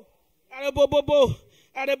 Arobobo. Arobobo.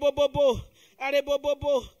 Arobobo.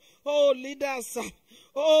 Arobobo. Oh, leaders.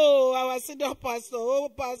 Oh, our senior pastor. Oh,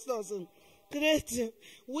 pastors. Great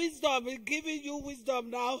wisdom is giving you wisdom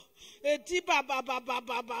now.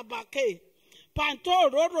 Panto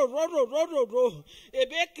ro.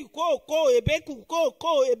 Ebeku ko.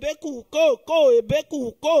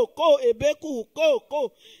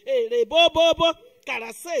 Rebobo.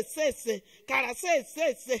 Karase.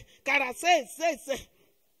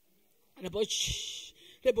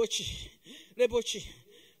 Rebochi.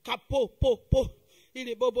 Kapo po.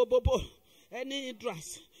 Bobo. Any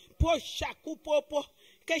hindrance. Poshaku popo.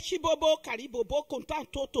 Keshibobo karibobo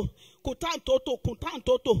contantoto.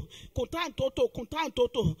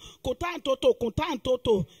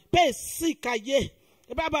 Pesikaye.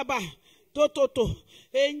 Baba. Toto.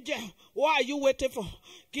 Angel. What are you waiting for?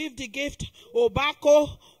 Give the gift.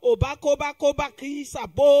 Obako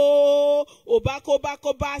bakisabo. Obako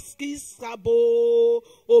baskisabo.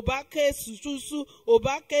 Obake sususu.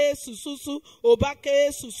 Obake sususu.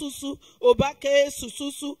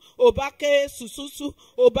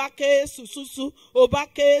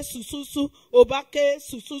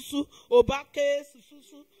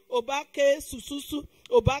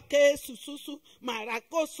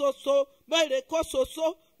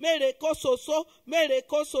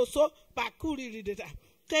 Merekososo, bakuri.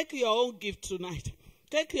 Take your own gift tonight.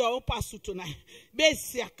 Take your own parcel tonight.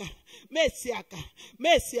 Mesiaka.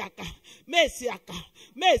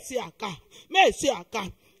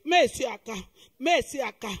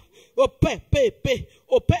 Ope.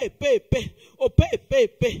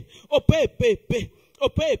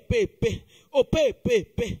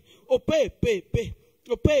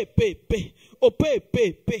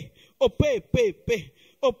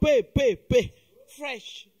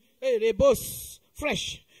 Fresh.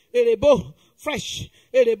 Fresh.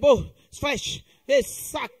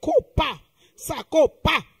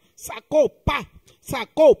 Sakopa.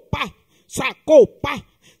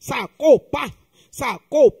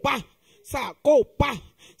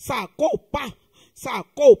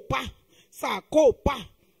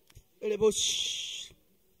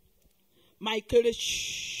 Michael.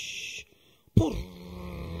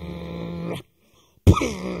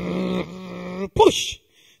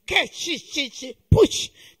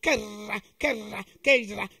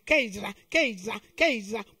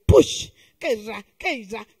 Push. Push. Kerra.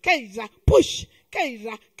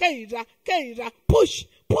 Push.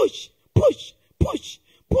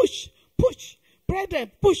 Push. Push.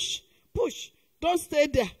 Brethren, push. Don't stay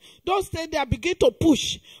there. Begin to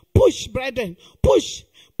push. Push, brethren. Push.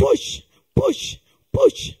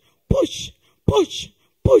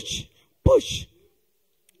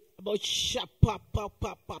 But shapa.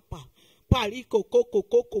 Pari coco.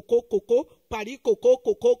 Pari coco.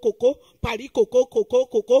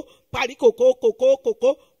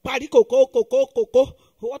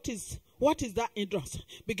 What is that hindrance?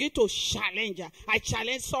 Begin to challenge. I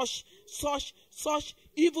challenge such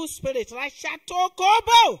evil spirits. Like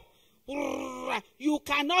Shatokobo. You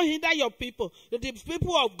cannot hinder your people. The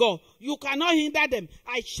people of God. You cannot hinder them.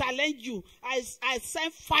 I challenge you. I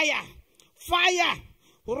send fire.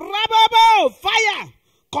 Rababo, fire.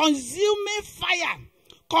 Consuming fire.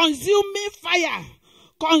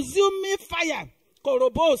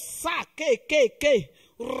 Korobo sa ke.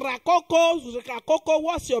 Rakoko,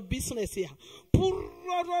 what's your business here? Bobo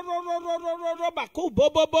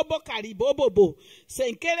karibobo.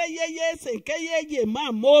 Senkere ye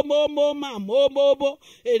ma mo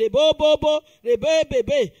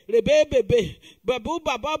rebe babu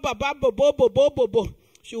baba bobo.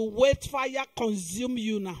 Should wait fire consume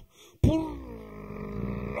you now.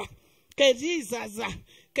 Kezizaza.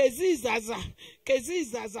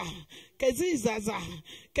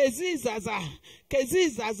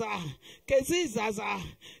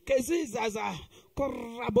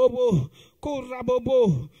 Kurabobo.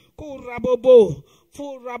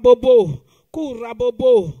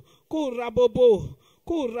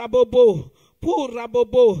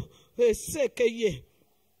 Sekeye.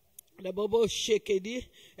 The bobo shekedi.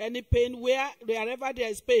 Any pain, wherever there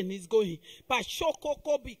is pain, is going. But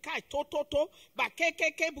shokoko bikai tototo,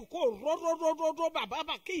 bakeke buko ro baba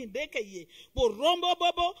baki indeke bon rombo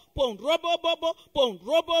bobo, pon robo bobo, pon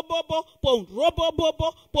robo bobo, pon robo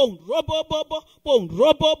bobo, pon robo bobo, pon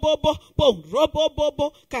robo bobo, pon robo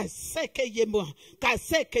bobo, kaseke yemo,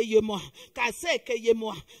 kaseke yemo, kaseke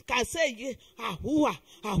yemo, kaseke ahua,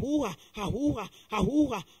 ahua, ahua,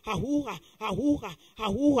 ahua, ahua, ahua,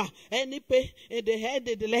 ahua. Any pain in the head,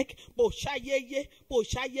 in the leg, poshayeye,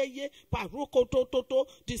 paroko toto,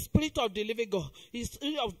 the spirit of the living God, the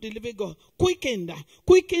spirit of the living God, quicken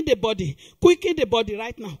the body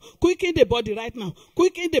right now, quicken the body right now,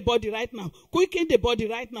 quicken the body right now, quicken the body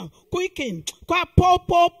right now, quicken.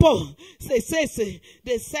 Say.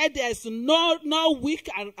 They said there's no weak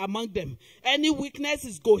among them. Any weakness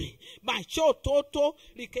is going. Macho toto,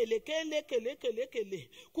 kele,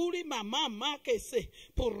 kuri mama kese,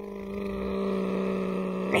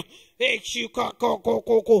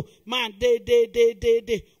 man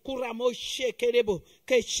de kuramo shekerebo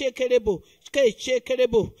ke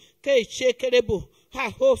shekerebo ha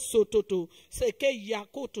ho sototo seke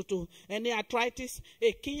yakototo. Any arthritis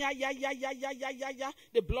ya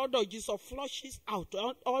the blood of Jesus flushes out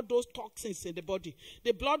all those toxins in the body.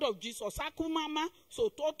 The blood of Jesus akumama so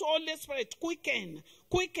toto Holy Spirit quicken.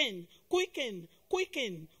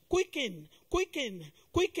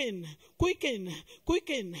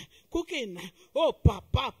 Oh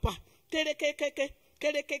papa kere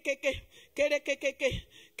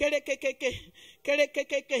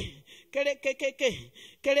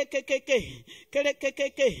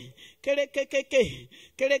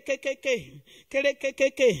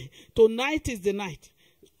Tonight is the night.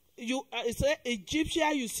 You say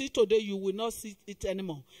Egyptian you see today, you will not see it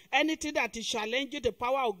anymore. Anything that is challenging the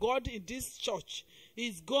power of God in this church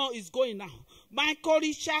is going now. My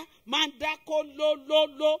korisha mandako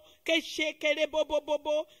lo ke shekere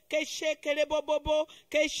bobo ke shekere bobo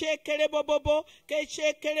ke shekere bobo ke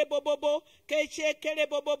shekere bobo ke shekere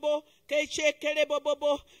bobo ke shekere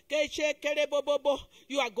bobo ke shekere bobo.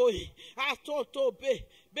 You are going. Atoto be.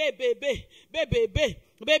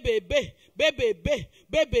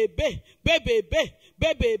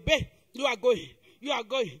 You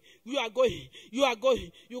are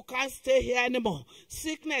going. You can't stay here anymore.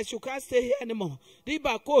 Sickness, you can't stay here anymore.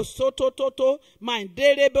 Ribako soto toto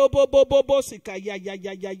mandere bobo sika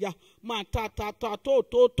ya ma ta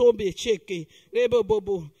to be shake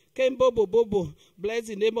rebo kembo bobo. Bless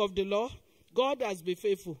the name of the Lord. God has been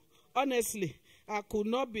faithful. Honestly, I could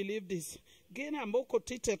not believe this. Gena moko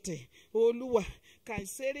titete oluwa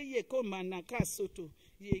kansere ye ko manaka soto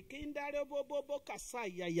ye kindare bobo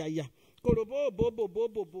kasaya ya korobo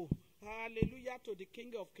bobo. Hallelujah to the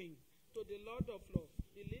King of Kings, to the Lord of Lords,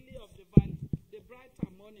 the Lily of the Valley, the bright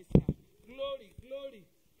and morning star. Glory.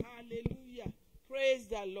 Hallelujah. Praise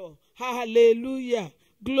the Lord. Hallelujah.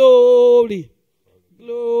 Glory.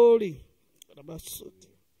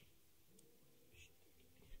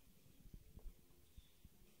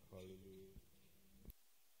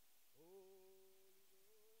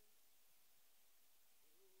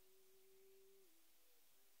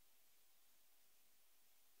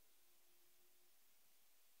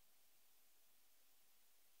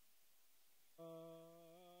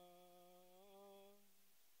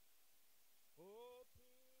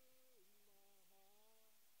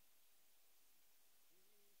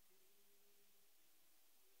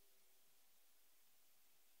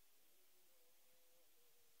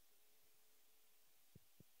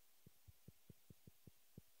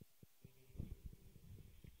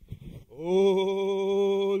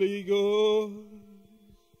 Holy Ghost,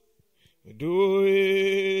 do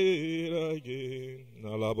it again.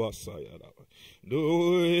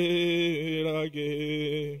 Do it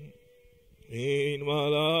again in my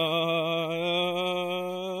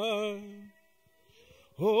life.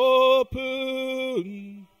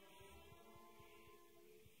 Open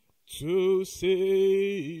to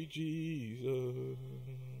say Jesus,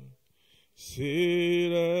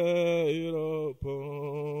 sit upon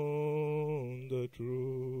the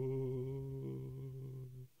throne.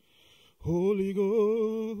 Holy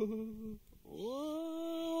Ghost,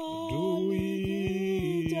 do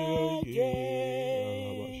it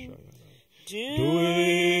again. Do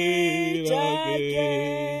it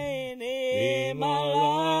again in my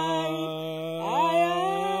life. I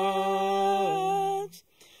ask,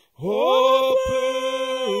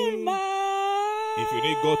 open my. If you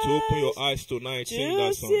need God to open your eyes tonight, sing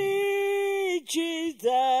that song. See Jesus,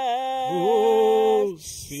 oh,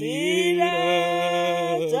 sit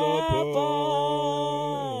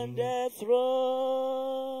upon the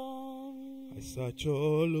throne. I search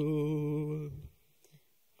all over,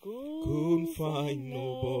 find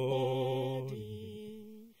nobody.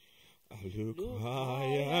 I look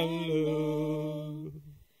high and low,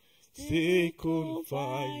 still couldn't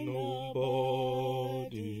find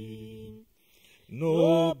nobody.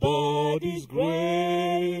 Nobody's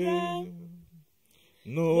greater.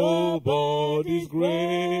 Nobody's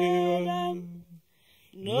greater.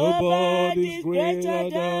 Nobody's greater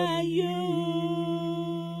than you.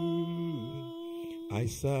 I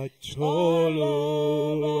searched all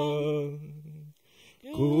over,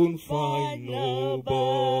 couldn't find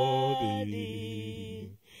nobody.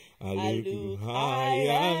 I looked high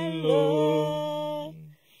and low,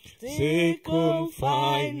 still couldn't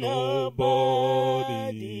find nobody.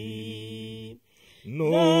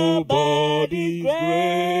 Nobody's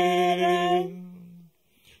greater.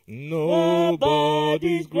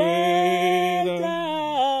 Nobody's greater.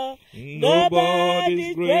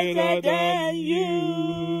 Nobody's greater than you.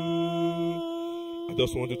 I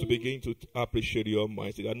just wanted to begin to appreciate the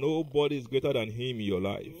Almighty, that nobody is greater than Him in your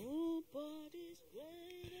life.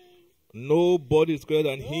 Nobody is greater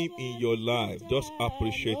than Him in your life. Just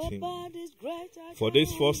appreciate Him. For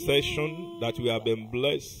this first session that we have been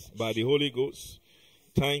blessed by the Holy Ghost,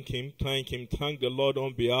 thank Him, thank Him, thank the Lord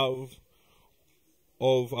on behalf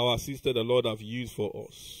of our sister the Lord have used for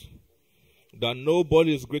us. That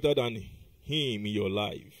nobody is greater than Him in your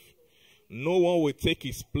life. No one will take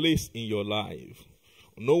His place in your life.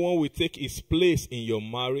 No one will take His place in your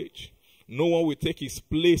marriage. No one will take His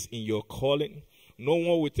place in your calling. No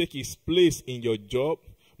one will take His place in your job.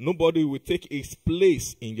 Nobody will take His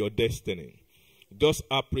place in your destiny. Just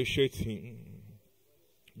appreciate Him.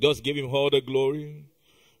 Just give Him all the glory.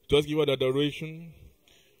 Just give Him the adoration.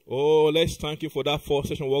 Oh, let's thank Him for that first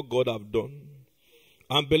session, what God have done.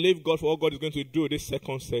 And believe God for what God is going to do this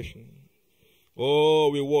second session. Oh,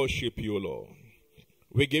 we worship you, Lord.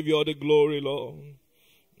 We give you all the glory, Lord.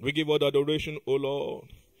 We give all the adoration, oh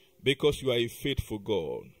Lord, because you are a faithful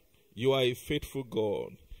God. You are a faithful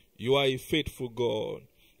God. You are a faithful God.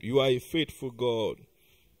 You are a faithful God.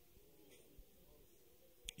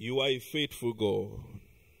 You are a faithful God.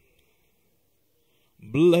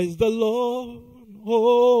 Bless the Lord,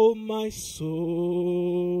 oh my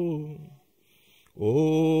soul.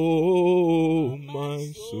 Oh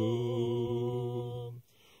my soul.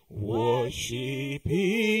 Worship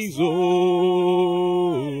His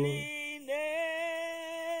holy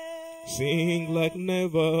name. Sing like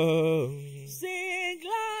never. Sing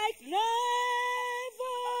like never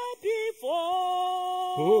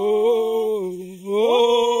before. Oh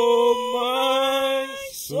my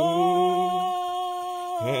soul.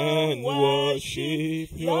 And worship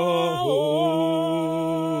your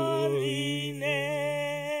holy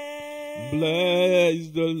name. Bless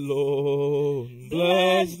the Lord.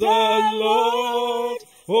 Bless the Lord,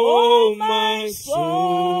 oh my soul,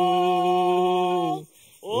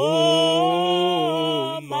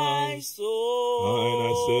 oh my soul. And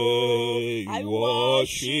I say, I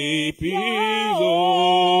worship His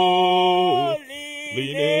holy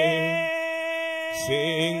name.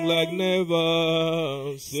 Sing like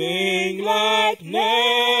never, sing like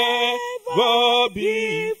never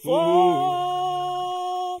before.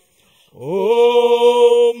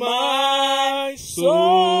 Oh my soul,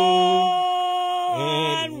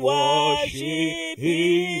 and worship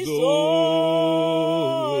His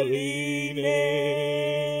holy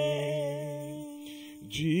name.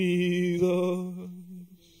 Jesus,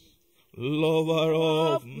 lover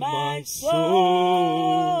of my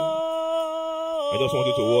soul. I just want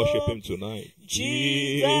you to worship Him tonight.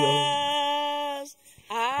 Jesus,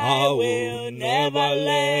 I will never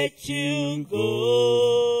let you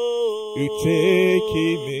go. You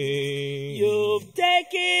taking me. You've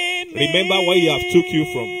taken me. Remember where He have took you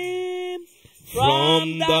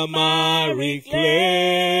from the miry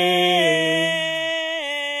clay.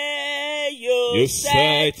 You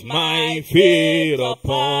set my feet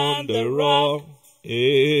upon the rock.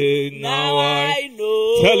 Now I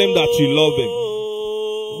know. Tell Him that you love Him.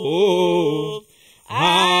 Oh,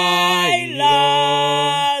 I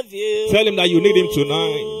love you. Tell Him that you need Him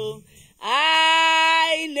tonight.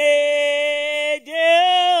 I need you.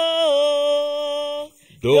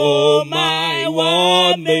 Though my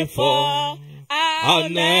world may fall, I'll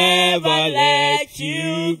never let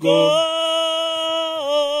you go.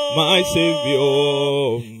 My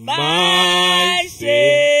Savior, my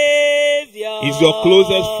Savior is your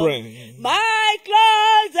closest friend. My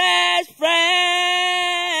closest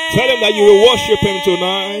friend. Tell Him that you will worship Him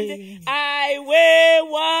tonight. I will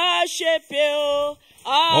worship you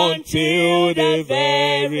until the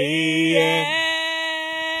very end.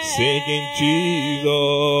 Singing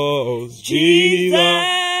Jesus, Jesus,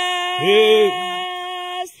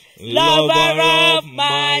 lover of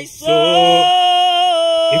my soul.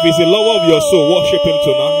 If he's the lover of your soul, worship him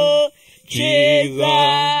tonight. Jesus,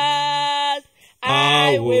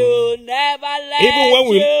 I will never let even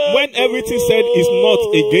when everything said is not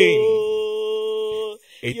again,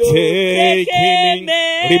 taking.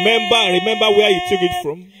 Remember where he took it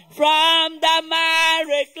from. From the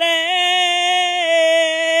miry clay,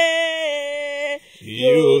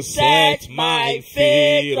 you set my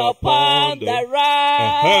feet upon the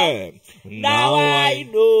rock. Now I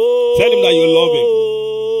know. Tell him that you love him.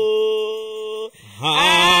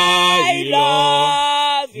 I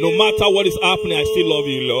love you. No matter what is happening, I still love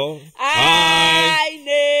you, Lord. I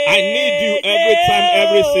need you every time,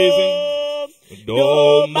 every season.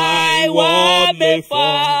 Though my world may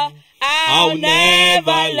fall, I'll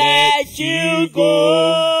never let you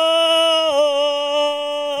go.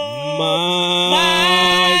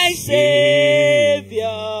 My Savior,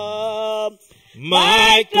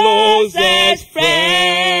 my closest friend,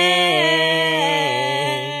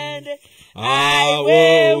 I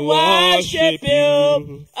will worship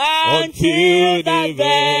you until the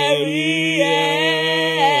very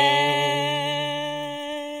end.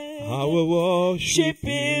 I will worship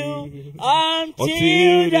you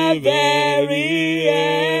until the very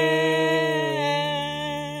end.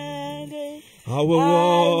 I will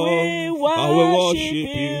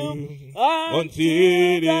worship you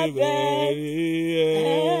until the very end.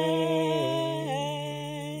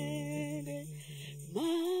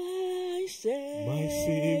 My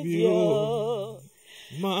Savior,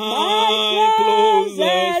 my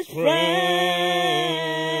closest friend,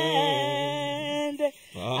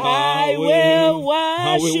 I will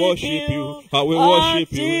worship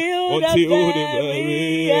you until the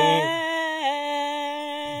very end.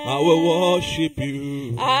 I will worship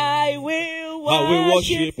you. I will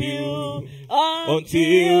worship you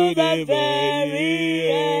until the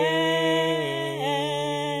very end.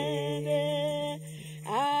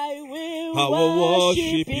 I will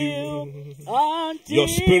worship you. Your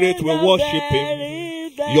spirit will worship him.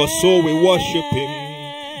 Your soul will worship him.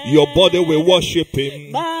 Your body will worship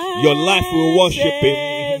him. Your life will worship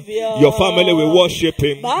him. Your family will worship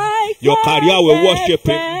him. Your career will worship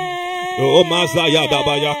him.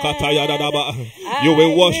 You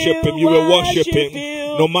will worship him. You will worship him.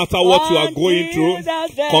 No matter what you are going through,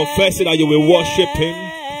 confess it that you will worship him.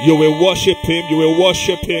 You will worship him. You will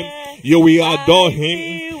worship him. You will adore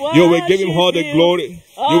him. You will give him all the glory.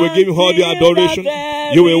 You will give him all the adoration.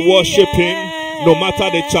 You will worship him. No matter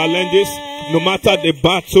the challenges, no matter the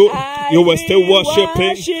battle, you will still worship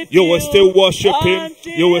him. You will still worship him.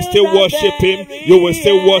 You will still worship him. You will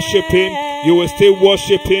still worship him. You will still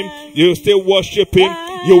worship him. You will still worship him.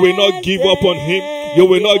 You will not give up on him. You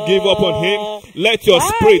will not give up on him. Let your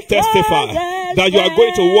spirit testify that you are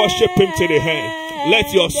going to worship him to the end.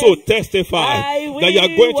 Let your soul testify that you are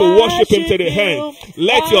going to worship him to the end.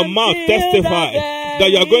 Let your mouth testify that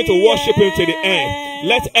you are going to worship him to the end.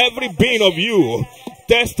 Let every being of you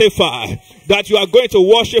testify that you are going to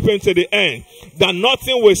worship him to the end. That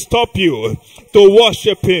nothing will stop you to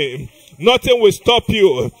worship him. Nothing will stop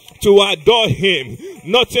you to adore him.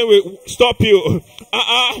 Nothing will stop you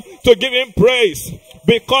to give him praise.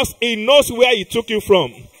 Because he knows where he took you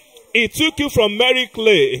from. He took you from merry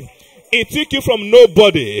clay. He took you from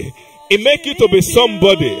nobody. He make you to be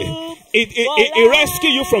somebody. He rescue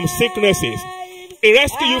you from sicknesses. He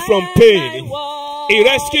rescue you from pain. He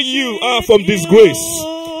rescue you from disgrace.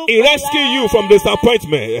 He rescue you from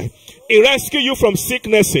disappointment. He rescue you from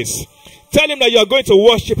sicknesses. Tell him that you are going to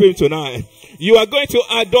worship him tonight. You are going to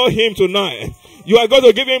adore him tonight. You are going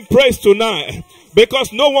to give him praise tonight.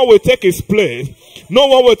 Because no one will take his place. No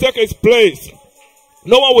one will take his place.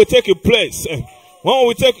 No one will take his place. No one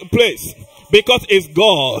will take his place. Because it's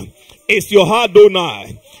God. It's your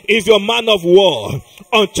Adonai. It's your man of war.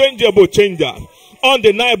 Unchangeable changer.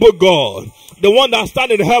 Undeniable God. The one that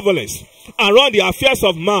stands in the heavens and run the affairs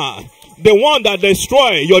of man. The one that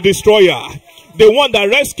destroys your destroyer. The one that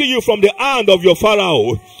rescue you from the hand of your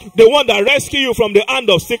Pharaoh. The one that rescue you from the hand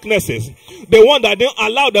of sicknesses. The one that didn't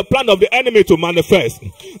allow the plan of the enemy to manifest.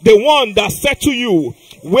 The one that settled you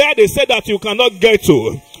where they said that you cannot get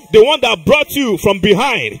to. The one that brought you from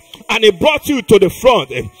behind and he brought you to the front.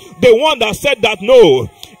 The one that said that no,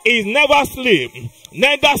 he never sleep,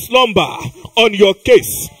 neither slumber on your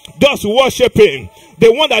case. Just worship him.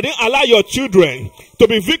 The one that didn't allow your children to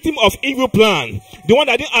be victim of evil plan. The one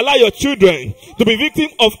that didn't allow your children to be victim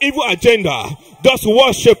of evil agenda. Just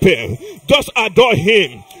worship him. Just adore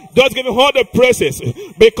him. Just give him all the praises.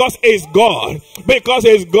 Because it's God. Because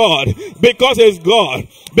it's God. Because it's God.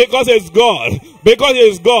 Because it's God. Because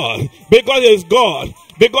it's God. Because it's God.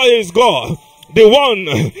 Because it's God. the one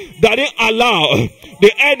that didn't allow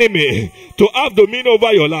the enemy to have dominion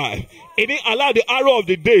over your life. He didn't allow the arrow of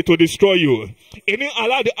the day to destroy you. He didn't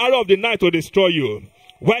allow the arrow of the night to destroy you.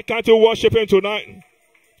 Why can't you worship him tonight?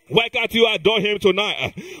 Why can't you adore him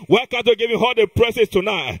tonight? Why can't you give him all the praises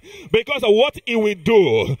tonight? Because of what he will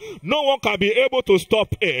do, no one can be able to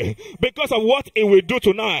stop it. Because of what he will do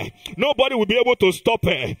tonight, nobody will be able to stop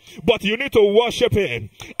it. But you need to worship him.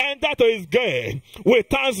 Enter to his gate with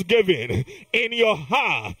thanksgiving in your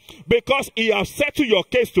heart, because he has settled your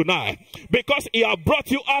case tonight. Because he has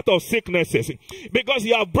brought you out of sicknesses. Because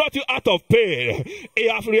he has brought you out of pain. He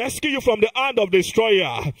has rescued you from the hand of the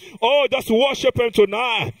destroyer. Oh, just worship him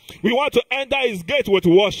tonight. We want to enter his gate with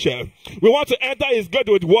worship. We want to enter his gate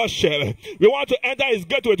with worship. We want to enter his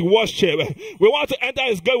gate with worship. We want to enter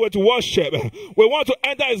his gate with worship. We want to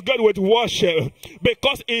enter his gate with worship,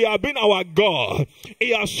 because he has been our God.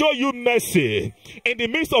 He has shown you mercy in the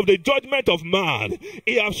midst of the judgment of man.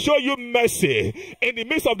 He has shown you mercy in the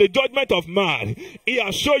midst of the judgment of man. He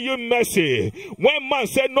has shown you mercy. When man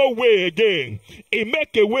said no way again, he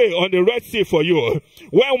make a way on the Red Sea for you.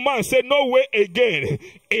 When man said no way again,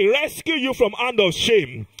 he rescued you from hand of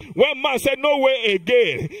shame. When man said no way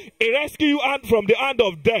again, he rescued you from the hand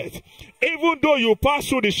of death. Even though you pass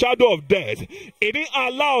through the shadow of death, he didn't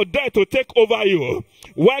allow death to take over you.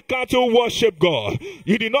 Why can't you worship God?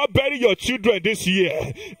 You did not bury your children this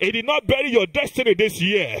year. He did not bury your destiny this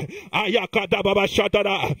year. Ayakada baba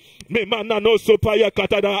shatara. Memana no sopaya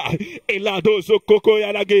katada. Elado zo koko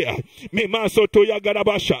yarage. Mema soto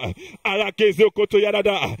yagarabasha. Arakezo koto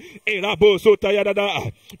yarada. Elabo sota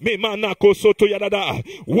yarada. Memana ko soto yarada.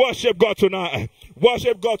 Worship God tonight.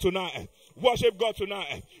 Worship God tonight. Worship God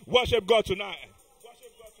tonight. Worship God tonight.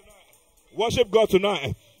 Worship God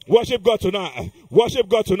tonight. Worship God tonight. Worship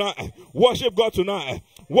God tonight. Worship God tonight.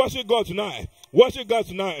 Worship God tonight. Worship God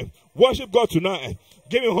tonight. Worship God tonight.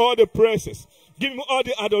 Give him all the praises. Give him all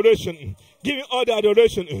the adoration. Give him all the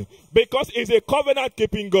adoration. Because he's a covenant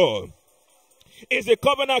keeping God. He's a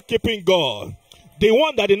covenant keeping God. The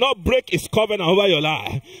one that did not break his covenant over your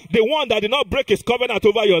life. The one that did not break his covenant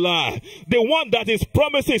over your life. The one that his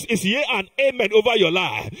promises is yea and amen over your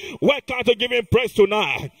life. Why can't you give him praise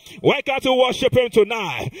tonight? Why can't you worship him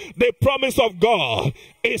tonight? The promise of God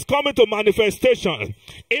is coming to manifestation.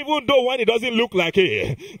 Even though when it doesn't look like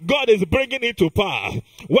it, God is bringing it to pass.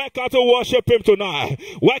 Why can't you worship him tonight?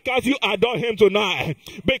 Why can't you adore him tonight?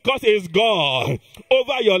 Because he's God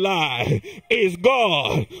over your life. He's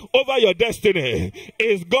God over your destiny.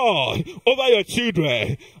 Is God over your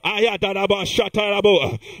children. You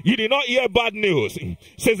did not hear bad news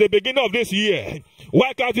since the beginning of this year.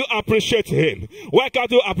 Why can't you appreciate him? Why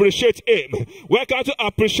can't you appreciate him? Why can't you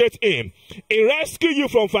appreciate him? He rescued you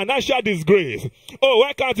from financial disgrace. Oh,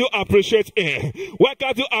 why can't you appreciate him? Why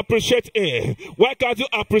can't you appreciate him? Why can't you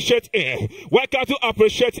appreciate him? Why can't you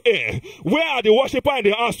appreciate him? Where are the worshippers in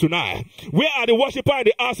the house tonight? Where are the worshippers in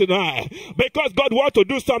the house tonight? Because God wants to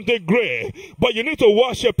do something great, but you need to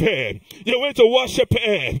worship him. You need to worship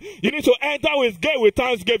him. You need to enter his gate with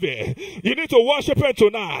thanksgiving. You need to worship him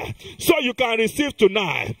tonight so you can receive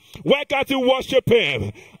tonight. Why can't you worship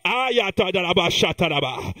him? Ayatadaraba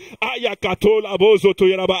shataraba. Ayakatola bozo to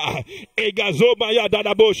yaraba. Egazoma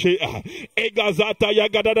yadadaboshe. Egazata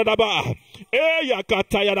yagadadaba.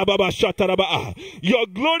 Eyakata yarababa shataraba. Your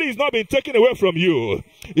glory is not being taken away from you.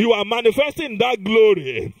 You are manifesting that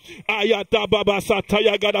glory. Ayatababa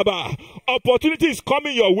satayagadaba. Opportunity is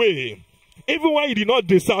coming your way. Even when you did not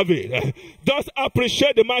deserve it, just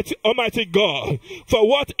appreciate the mighty, Almighty God for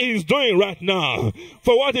what He is doing right now.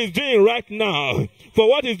 For what He's doing right now. For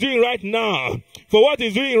what He's doing right now. For what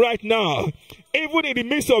He's doing right now. Even in the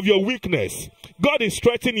midst of your weakness, God is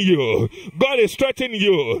strengthening you. God is strengthening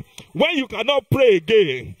you. When you cannot pray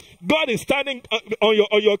again, God is standing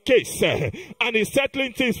on your case and is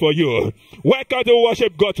settling things for you. Why can't you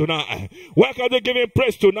worship God tonight? Why can't you give Him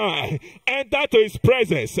praise tonight? Enter to His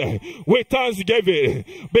presence with thanksgiving,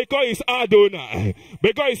 because He's Adonai,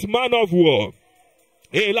 because He's man of war.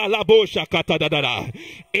 This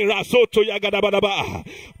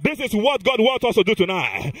is what God wants us to do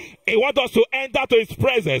tonight. He wants us to enter to His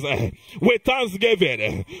presence with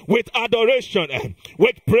thanksgiving, with adoration,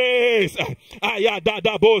 with praise.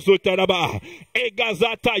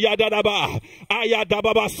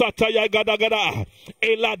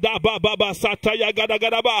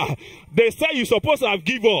 They say you're supposed to have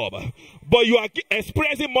given up, but you are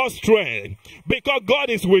experiencing more strength because God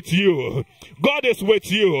is with you. God is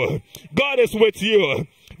with you. God is with you.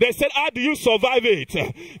 They said, how do you survive it?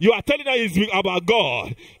 You are telling them it's about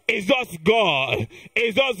God. It's just God.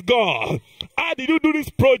 It's just God. How did you do this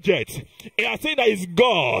project? You are saying that it's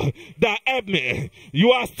God that helped me. You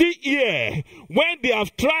are still here. When they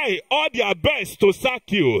have tried all their best to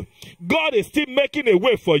sack you, God is still making a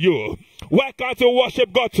way for you. Why can't you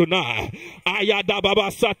worship God tonight?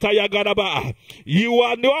 You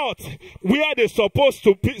are not where they're supposed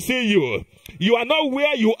to see you. You are not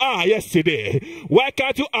where you are yesterday. Why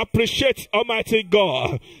can't you appreciate Almighty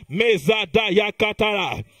God? You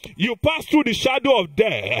passed through the shadow of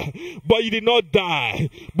death, but you did not die.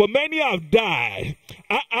 But many have died.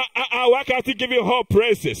 Why can't you give him all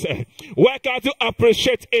praises? Why can't you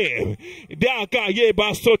appreciate him?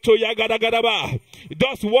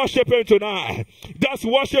 Just worship him tonight. Just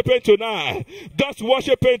worship him tonight. Just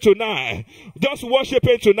worship him tonight. Just worship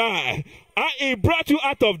him tonight. He brought you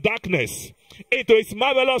out of darkness into his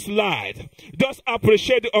marvelous light. Just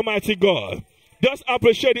appreciate the Almighty God. Just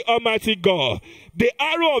appreciate the Almighty God. The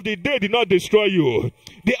arrow of the day did not destroy you.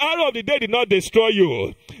 The arrow of the day did not destroy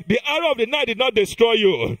you. The arrow of the night did not destroy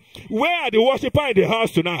you. Where are the worshippers in the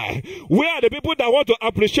house tonight? Where are the people that want to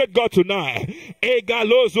appreciate God tonight?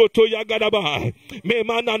 Egalozo to yagadaba. Me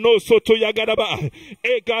mana no soto yagadaba.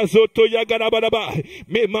 Egazoto yagadaba.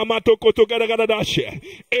 Me mama toko to gadagadashe.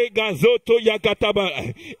 Egazoto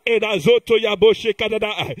yagataba. Edazoto yaboshe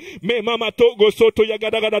kadada. Me mama togo soto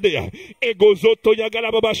yagadagada. Egozoto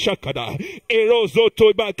yagadaba shakada.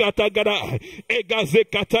 Erozoto bakata gada.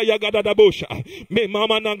 Egazekata yagadada bosha. Me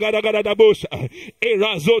mama nangada gada bosha.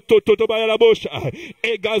 Erazoto toto bayala bosha.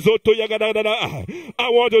 Egazoto yagadada. I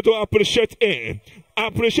want you to appreciate him.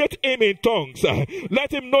 Appreciate him in tongues.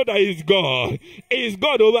 Let him know that he's God. He's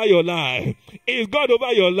God over your life. He's God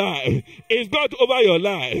over your life. He's God over your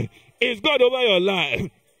life. He's God over your life.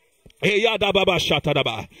 He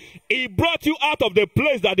brought you out of the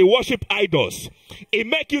place that they worship idols. He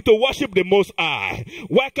make you to worship the Most High.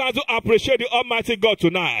 Why can't you appreciate the Almighty God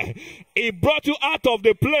tonight? He brought you out of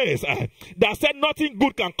the place that said nothing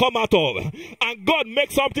good can come out of. And God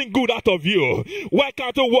makes something good out of you. Why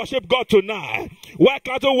can't you worship God tonight? Why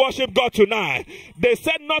can't you worship God tonight? They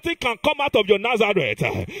said nothing can come out of your Nazareth,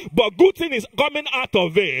 but good thing is coming out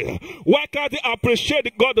of it. Why can't you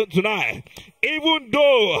appreciate God tonight? Even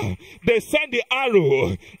though they send the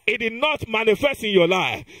arrow, it did not manifest in your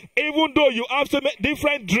life. Even though you have some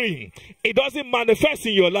different dream, it doesn't manifest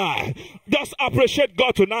in your life. Just appreciate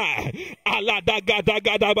God tonight. Allah daga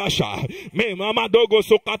daga dabasha. Me mama dogo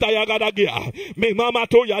sokata yagadagia. Me mama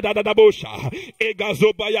to yadadabosha.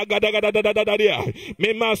 Egazoba yagadagadadia.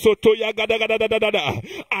 Me masoto yagadagada.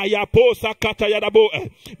 Ayapo sakata yadabo.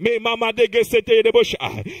 Me mama dege sete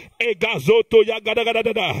yedebosha. Egazoto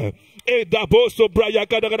yagadagada. Edaboso braya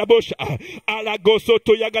gadagabosha. Alagoso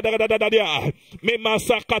to yagadagadadia. Me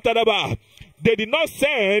masakatadaba. They did not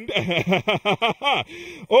send the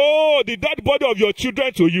dead body of your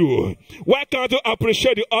children to you. Why can't you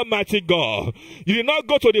appreciate the Almighty God? You did not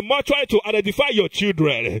go to the mortuary to identify your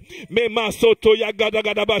children.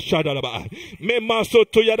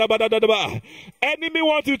 Enemy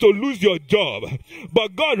wants you to lose your job,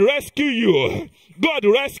 but God rescue you. God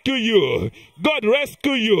rescue you. God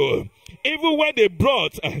rescue you. Even when they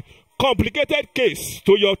brought a complicated case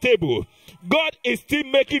to your table, God is still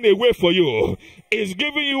making a way for you. He's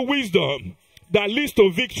giving you wisdom that leads to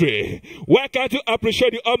victory. Why can't you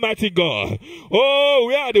appreciate the Almighty God? Oh,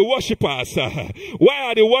 where are the worshippers? Where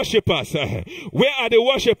are the worshippers? Where are the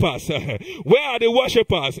worshippers? Where are the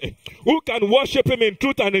worshippers? Who can worship him in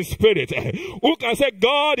truth and in spirit? Who can say,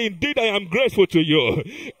 God, indeed I am grateful to you.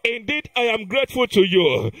 Indeed I am grateful to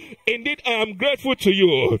you. Indeed I am grateful to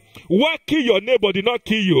you. What kill your neighbor did not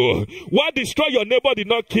kill you. What destroy your neighbor did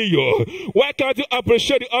not kill you. Why can't you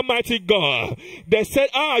appreciate the Almighty God? They said,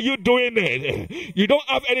 how are you doing it? You don't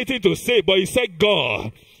have anything to say, but you said,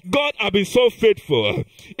 God has been so faithful.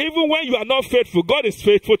 Even when you are not faithful, God is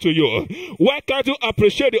faithful to you. Why can't you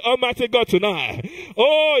appreciate the Almighty God tonight?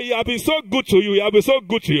 Oh, he has been so good to you. He has been so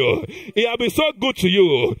good to you. He has been so good to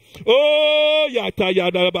you. Oh,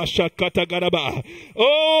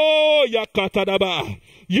 oh, yakatadaba.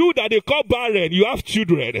 You that they call barren, you have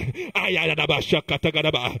children.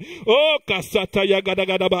 Oh, kasata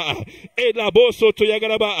yagadagaba. Elaboso to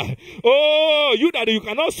yagadaba. Oh, you that you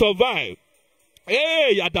cannot survive.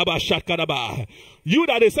 Hey, yadaba shakadaba. You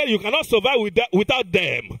that they say you cannot survive without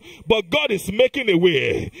them. But God is making a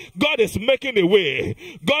way. God is making a way.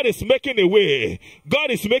 God is making a way. God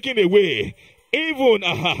is making a way. Even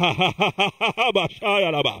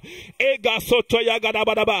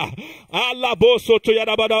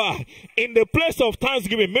in the place of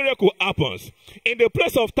thanksgiving, miracle happens. In the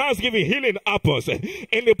place of thanksgiving, healing happens.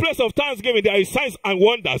 In the place of thanksgiving, there is signs and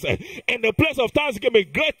wonders. In the place of thanksgiving,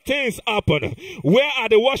 great things happen. Where are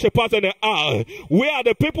the worshipers in the hour? Where are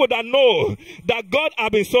the people that know that God has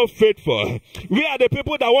been so faithful? Where are the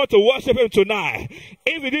people that want to worship Him tonight?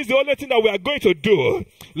 If it is the only thing that we are going to do,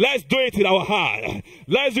 let's do it in our heart.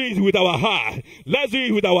 Let's do it with our heart. Let's do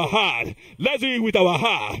it with our heart. Let's do it with our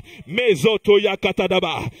heart. Mezoto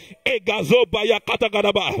yakatadaba. Egazoba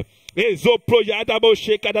yakatagadaba. Ezopro yadabo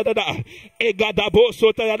shekadada. Egadabo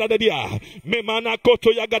sota yadadia. Me mana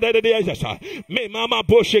koto yagadadia jasa. Me mama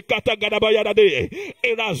boshe katagadaba yadade.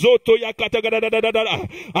 Erazoto yakatagadada.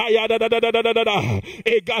 Ayadadadadadada.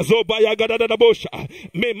 Egazoba yagadada bosha.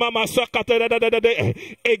 Me mama sakata yadade.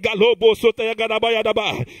 Egalobo sota yagadaba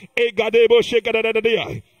yadaba. Egadebo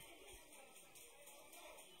shekadada.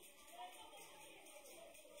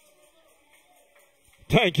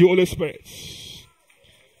 Thank you, Holy Spirit.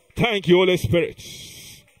 Thank you, Holy Spirit.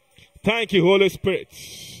 Thank you, Holy Spirit.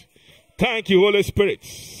 Thank you, Holy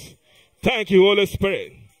Spirit. Thank you, Holy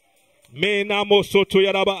Spirit.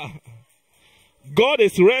 God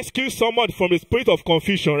is rescuing someone from the spirit of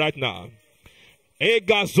confusion right now.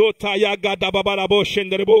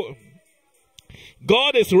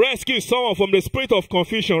 God is rescuing someone from the spirit of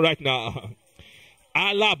confusion right now.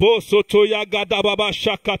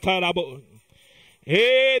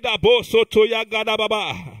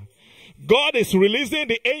 God is releasing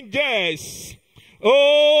the angels.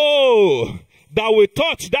 Oh, that will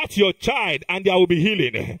touch that your child and there will be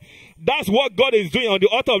healing. That's what God is doing on the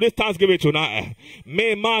altar of this Thanksgiving tonight.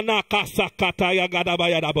 Me mana kasakata ya gadaba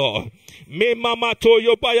yadabo. Me mama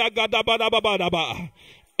toyo baya gadaba daba.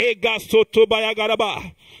 Ega soto baya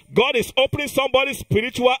gadaba. God is opening somebody's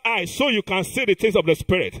spiritual eyes so you can see the things of the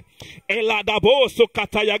Spirit. Eladabo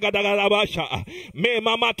sokata ya gadaba sha. Me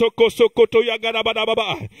mama toko sokoto ya gadaba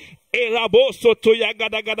daba.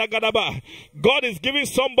 God is giving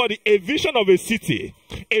somebody a vision of a city.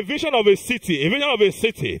 A vision of a city. A vision of a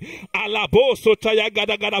city. Alabo sotaya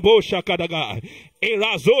gadagadabo shakadaga.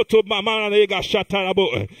 Erazoto mamana nega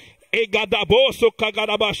shatarabo. Egadabo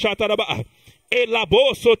sokagadaba shataraba.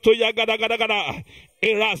 Elabo sotoya gadagadagada.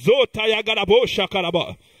 Erazota yagadabo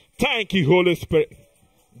shakaraba. Thank you, Holy Spirit.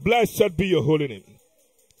 Blessed be your holy name.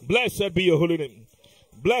 Blessed be your holy name.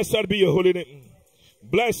 Blessed be your holy name.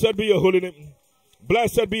 Blessed be your holy name.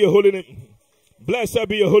 Blessed be your holy name. Blessed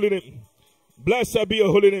be your holy name. Blessed be your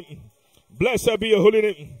holy name. Blessed be your holy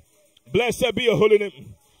name. Blessed be your holy name.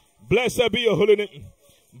 Blessed be your holy name.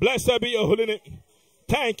 Blessed be your holy name.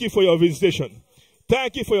 Thank you for your visitation.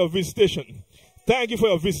 Thank you for your visitation. Thank you for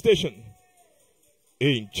your visitation.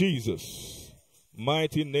 In Jesus'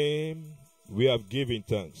 mighty name, we have given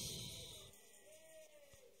thanks.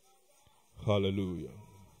 Hallelujah.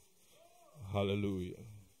 Hallelujah.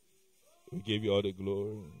 We give you all the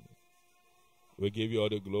glory. We give you all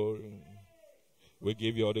the glory. We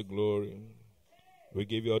give you all the glory. We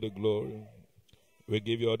give you all the glory. We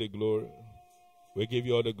give you all the glory. We give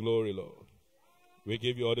you all the glory, Lord. We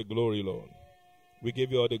give you all the glory, Lord. We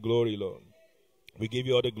give you all the glory, Lord. We give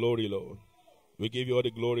you all the glory, Lord. We give you all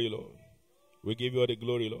the glory, Lord. We give you all the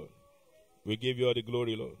glory, Lord. We give you all the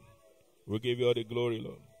glory, Lord. We give you all the glory,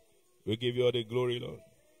 Lord. We give you all the glory, Lord.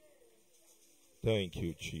 Thank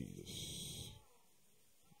you, Jesus.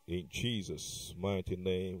 In Jesus' mighty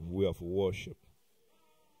name, we have worship.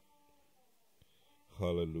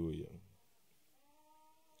 Hallelujah.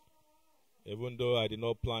 Even though I did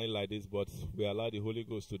not plan it like this, but we allow the Holy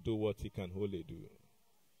Ghost to do what He can wholly do.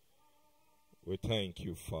 We thank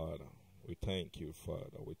you, Father. We thank you,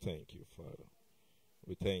 Father. We thank you, Father.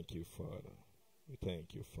 We thank you, Father. We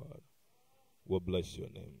thank you, Father. We bless your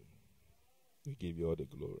name. We give you all the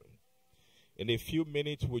glory. In a few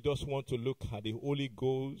minutes, we just want to look at the Holy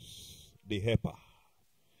Ghost, the helper.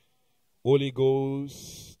 Holy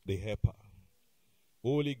Ghost, the helper.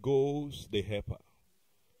 Holy Ghost, the helper.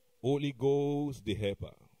 Holy Ghost, the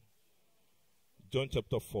helper. John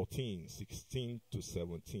chapter 14, 16 to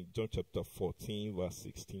 17. John chapter 14, verse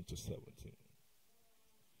 16 to 17.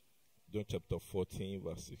 John chapter 14,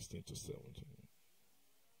 verse 16 to 17.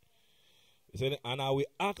 He said, and I will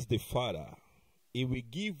ask the Father, He will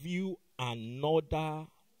give you another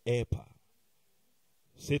helper.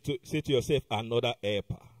 Say to yourself, another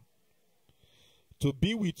helper. To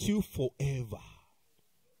be with you forever.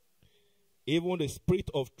 Even the Spirit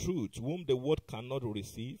of truth, whom the world cannot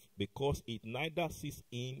receive, because it neither sees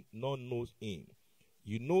Him nor knows Him.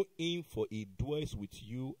 You know Him, for He dwells with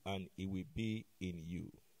you and He will be in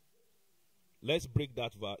you. Let's break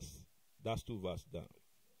that verse. That's 2 verses down.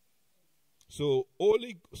 So,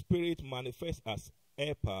 Holy Spirit manifests as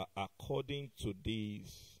helper according to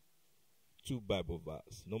these 2 Bible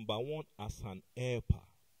verses. Number 1, as an helper.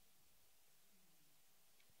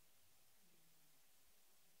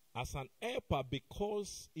 As an helper,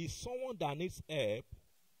 because he's someone that needs help,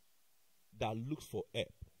 that looks for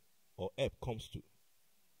help, or help comes to.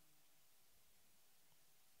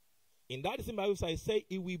 In that same Bible, I say,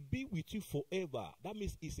 it will be with you forever. That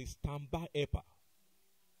means it's a standby helper.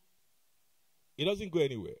 It doesn't go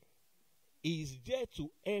anywhere. It's there to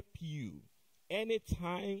help you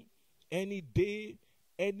anytime, any day,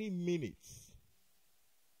 any minute.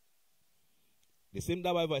 The same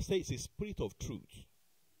that Bible says it's a spirit of truth.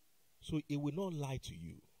 So it will not lie to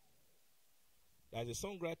you. As a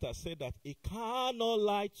songwriter said that it cannot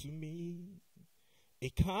lie to me.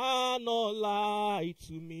 It cannot lie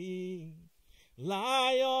to me.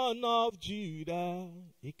 Lion of Judah,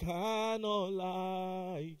 it cannot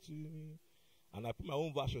lie to me. And I put my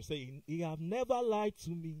own version saying, he have never lied to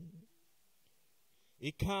me.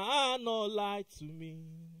 It cannot lie to me.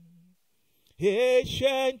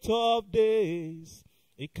 Ancient of days,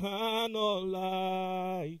 it cannot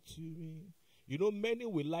lie to me. You know, many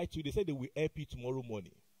will lie to you. They say they will help you tomorrow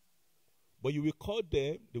morning. But you will call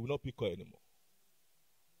them, they will not pick up anymore.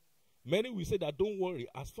 Many will say that, don't worry,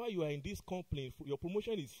 as far as you are in this company, your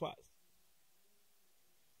promotion is fast.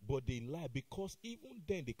 But they lie because even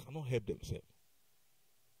then they cannot help themselves.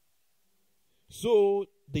 So,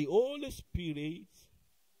 the Holy Spirit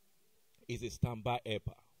is a standby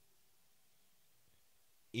helper.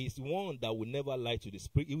 Is one that will never lie to the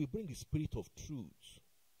Spirit. It will bring the Spirit of truth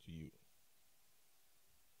to you.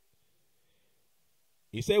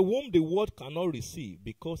 He said, whom the world cannot receive,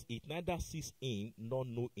 because it neither sees him nor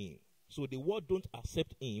know him. So the world don't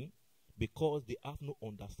accept him because they have no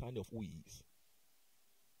understanding of who he is.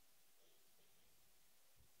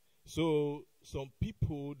 So some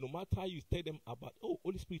people, no matter how you tell them about, oh,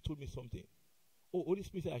 Holy Spirit told me something. Oh, Holy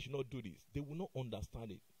Spirit said I should not do this. They will not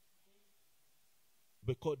understand it.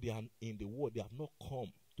 Because they are in the world, they have not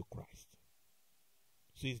come to Christ.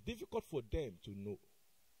 So it's difficult for them to know.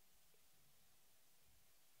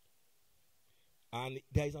 And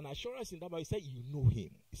there is an assurance in that Bible. He said, you know him.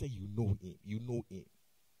 He said, you know him. You know him.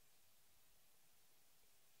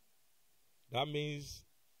 That means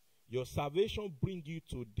your salvation brings you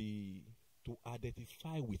to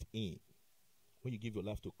identify with him. When you give your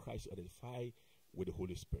life to Christ, you identify with the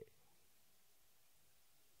Holy Spirit.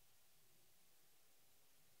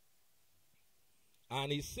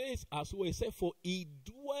 And he says as well, he said, for he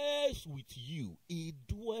dwells with you. He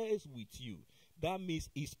dwells with you. That means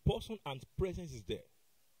his person and presence is there.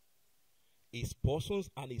 His person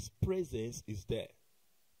and his presence is there.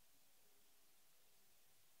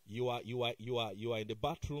 You are in the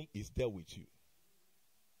bathroom, he's there with you.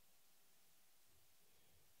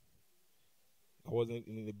 I was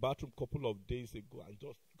in the bathroom a couple of days ago, and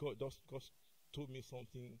God just told me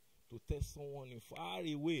something to tell someone in far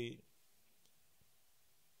away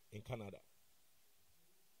in Canada.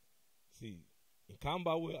 See, in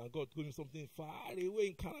Camberwell, and God told me something far away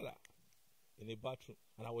in Canada, in a bathroom,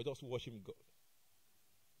 and I was just worshiping God.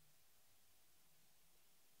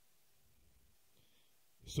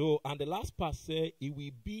 So, and the last part said, it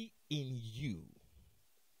will be in you.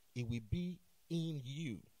 It will be in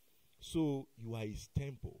you. So, you are his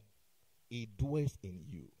temple. He dwells in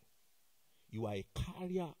you. You are a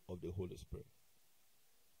carrier of the Holy Spirit.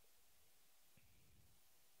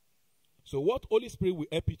 So what Holy Spirit will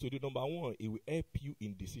help you to do, number one, it will help you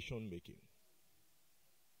in decision making.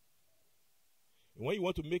 And when you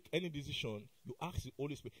want to make any decision, you ask the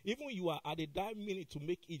Holy Spirit. Even when you are at a dire minute to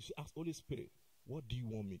make it, you ask Holy Spirit, what do you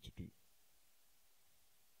want me to do?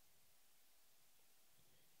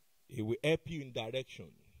 It will help you in direction.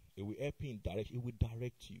 It will help you in direction. It will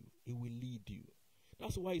direct you. It will lead you.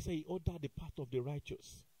 That's why he said, he ordered the path of the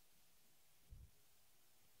righteous.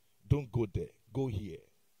 Don't go there. Go here.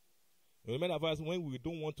 Remember that verse, when we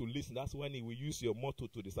don't want to listen, that's when he will use your motto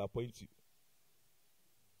to disappoint you.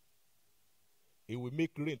 He will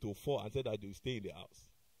make rain to fall and say that you stay in the house.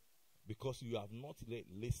 Because you have not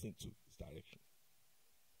listened to his direction.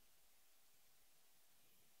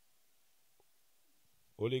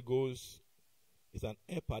 Holy Ghost is an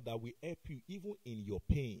helper that will help you even in your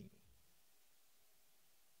pain.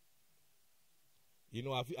 You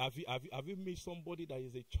know, have you met somebody that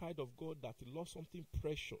is a child of God that lost something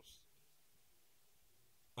precious?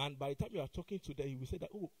 And by the time you are talking to them, you will say that,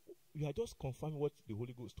 oh, you are just confirming what the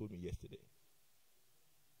Holy Ghost told me yesterday.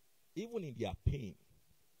 Even in their pain,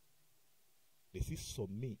 they still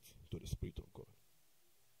submit to the Spirit of God.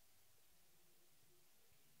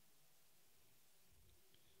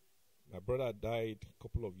 brother died a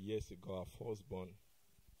couple of years ago, our firstborn.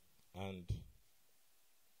 And,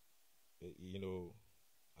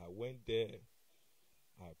 I went there.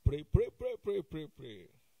 I pray.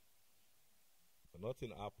 But nothing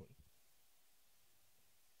happened.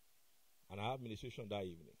 And I had ministration that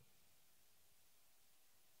evening.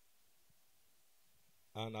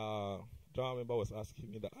 And drama member was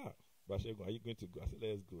asking me that, Bashego, are you going to go? I said,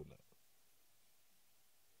 let's go now.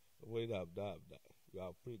 What did I have that? We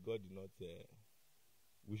have prayed, God did not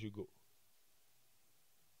we should go.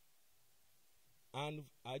 And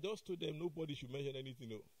I just told them nobody should mention anything.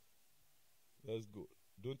 No. Let's go.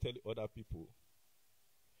 Don't tell other people.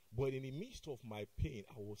 But in the midst of my pain,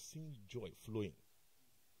 I was seeing joy flowing.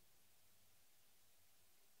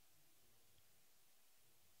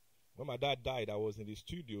 When my dad died, I was in the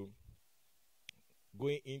studio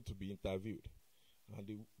going in to be interviewed.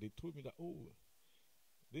 And they told me that,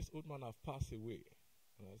 this old man have passed away.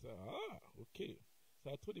 And I said, okay. So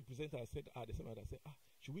I told the presenter, I said,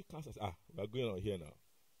 should we cancel? I said, we are going on here now.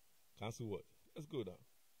 Cancel what? Let's go now.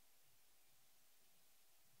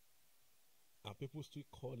 And people still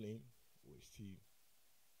calling, we see.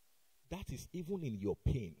 That is even in your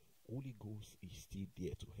pain, Holy Ghost is still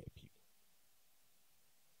there to help you.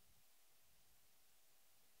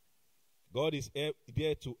 God is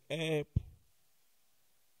there to help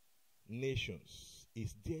nations.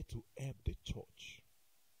 He's there to help the church.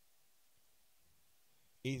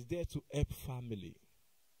 He's there to help family.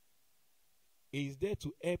 He's there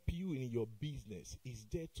to help you in your business. He's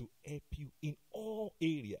there to help you in all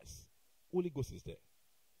areas. Holy Ghost is there.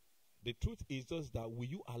 The truth is just that will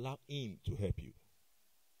you allow him to help you?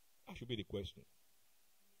 That should be the question.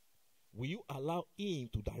 Will you allow him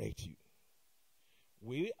to direct you?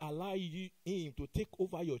 Will you allow him to take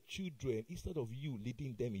over your children instead of you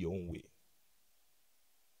leading them your own way?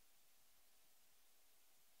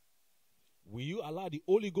 Will you allow the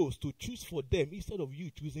Holy Ghost to choose for them instead of you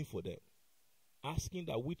choosing for them? Asking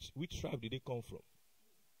that which tribe did they come from?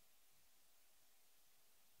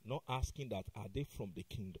 Not asking that are they from the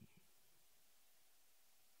kingdom?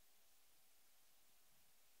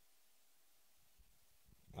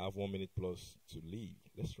 I have 1 minute plus to leave.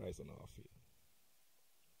 Let's rise on our feet.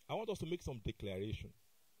 I want us to make some declaration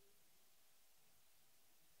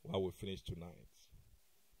while we finish tonight.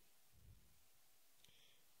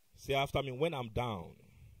 Say after me, when I'm down,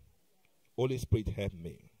 Holy Spirit help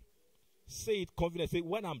me. Say it confidently. Say,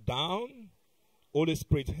 when I'm down, Holy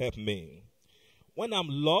Spirit help me. When I'm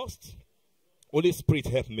lost, Holy Spirit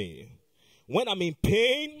help me. When I'm in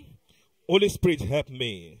pain, Holy Spirit help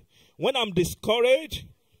me. When I'm discouraged,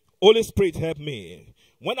 Holy Spirit help me.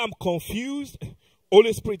 When I'm confused,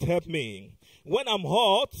 Holy Spirit help me. When I'm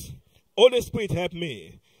hurt, Holy Spirit help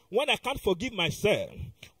me. When I can't forgive myself,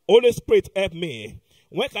 Holy Spirit help me.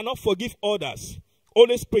 When I cannot forgive others,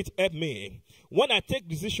 Holy Spirit help me. When I take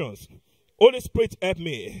decisions, Holy Spirit help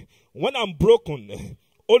me. When I'm broken,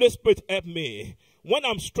 Holy Spirit help me. When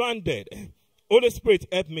I'm stranded, Holy Spirit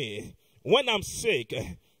help me. When I'm sick,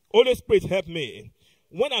 Holy Spirit help me.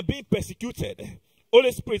 When I'm being persecuted,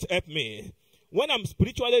 Holy Spirit help me. When I'm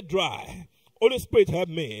spiritually dry, Holy Spirit help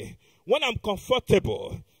me. When I'm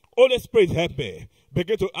comfortable, Holy Spirit help me.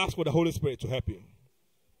 Begin to ask for the Holy Spirit to help you.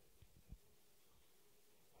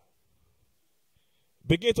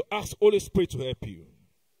 Begin to ask Holy Spirit to help you.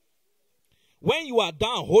 When you are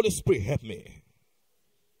down, Holy Spirit help me.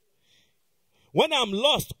 When I'm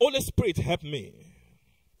lost, Holy Spirit help me.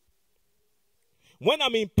 When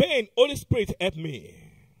I'm in pain, Holy Spirit help me.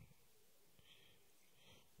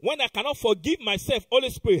 When I cannot forgive myself, Holy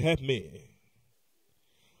Spirit help me.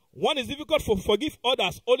 When it's difficult to forgive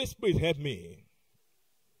others, Holy Spirit help me.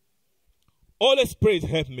 Holy Spirit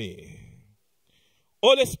help me.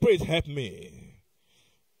 Holy Spirit help me.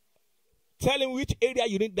 Tell him which area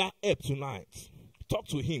you need that help tonight. Talk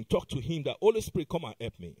to him that Holy Spirit come and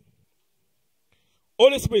help me.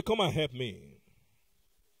 Holy Spirit come and help me.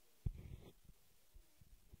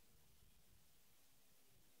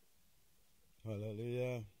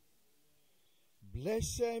 Hallelujah.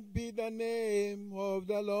 Blessed be the name of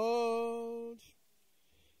the Lord.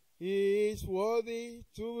 He is worthy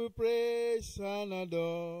to be praised and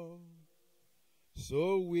adored.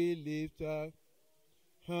 So we lift our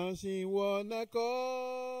hands in one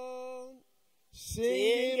accord,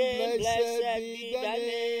 singing, blessed be thy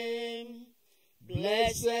name.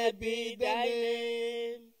 Blessed be thy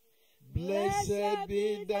name. Blessed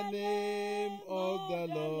be the name of the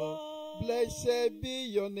Lord. Blessed be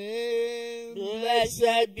your name.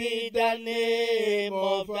 Blessed be the name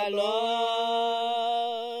of the Lord.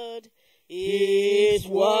 He is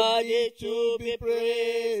worthy to be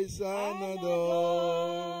praised and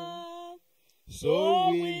adored. So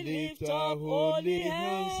we lift our holy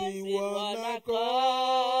hands in one accord,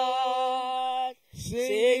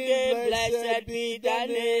 singing, blessed be thy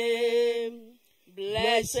name,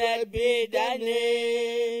 blessed be thy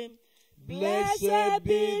name, blessed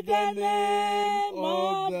be the name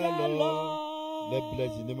of the Lord. Let's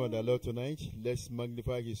bless the name of the Lord tonight. Let's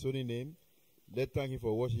magnify his holy name. Let's thank him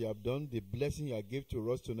for what he has done. The blessing he has given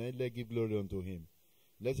to us tonight, let's give glory unto him.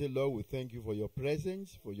 Let's say, Lord, we thank you for your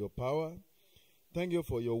presence, for your power. Thank you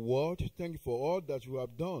for your word. Thank you for all that you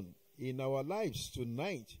have done in our lives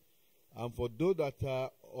tonight. And for those that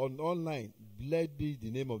are online, blessed be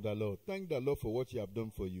the name of the Lord. Thank the Lord for what he has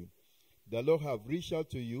done for you. The Lord have reached out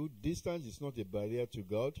to you. Distance is not a barrier to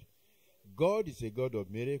God. God is a God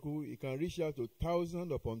of miracle. He can reach out to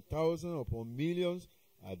thousands upon millions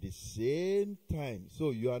at the same time.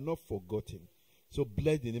 So you are not forgotten. So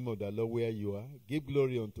bless the name of the Lord where you are. Give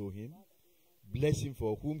glory unto him. Bless him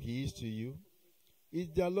for whom he is to you. Is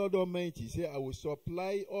the Lord Almighty. Say, I will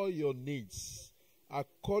supply all your needs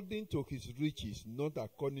according to his riches, not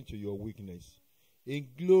according to your weakness. In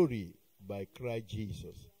glory by Christ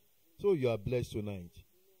Jesus. So you are blessed tonight.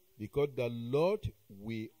 Because the Lord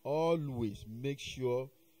will always make sure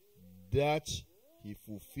that he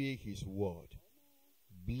fulfill his word.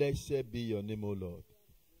 Blessed be your name, O Lord.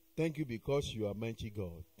 Thank you because you are mighty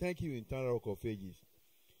God. Thank you, eternal rock of ages.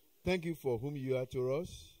 Thank you for whom you are to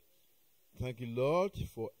us. Thank you, Lord,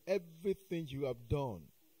 for everything you have done.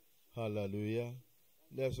 Hallelujah.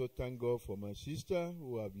 Let's also thank God for my sister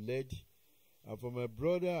who have led, and for my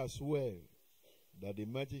brother as well, that the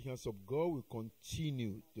mighty hands of God will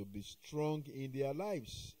continue to be strong in their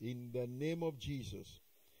lives. In the name of Jesus.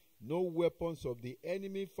 No weapons of the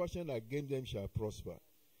enemy fashioned against them shall prosper.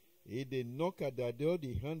 If they knock at the door,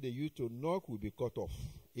 the hand they used to knock will be cut off.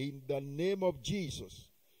 In the name of Jesus.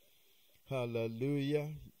 Hallelujah.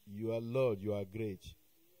 You are Lord, you are great.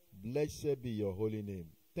 Blessed be your holy name.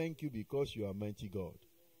 Thank you because you are mighty God.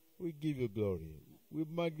 We give you glory. We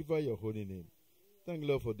magnify your holy name. Thank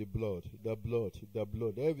Lord for the blood, the blood, the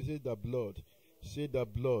blood. Everybody say the blood. Say the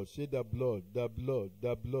blood, say the blood, the blood,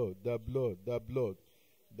 the blood, the blood, the blood.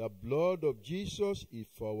 The blood of Jesus is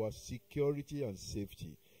for our security and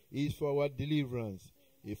safety. Is for our deliverance.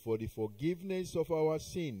 Is for the forgiveness of our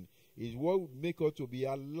sin. Is what will make us to be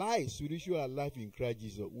alive, spiritually alive in Christ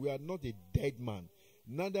Jesus. We are not a dead man.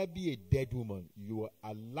 Neither be a dead woman. You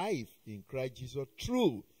are alive in Christ Jesus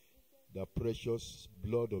through the precious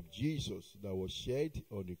blood of Jesus that was shed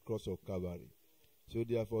on the cross of Calvary. So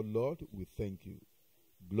therefore, Lord, we thank you.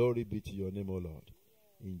 Glory be to your name, O Lord.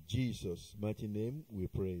 In Jesus' mighty name we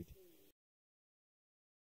prayed.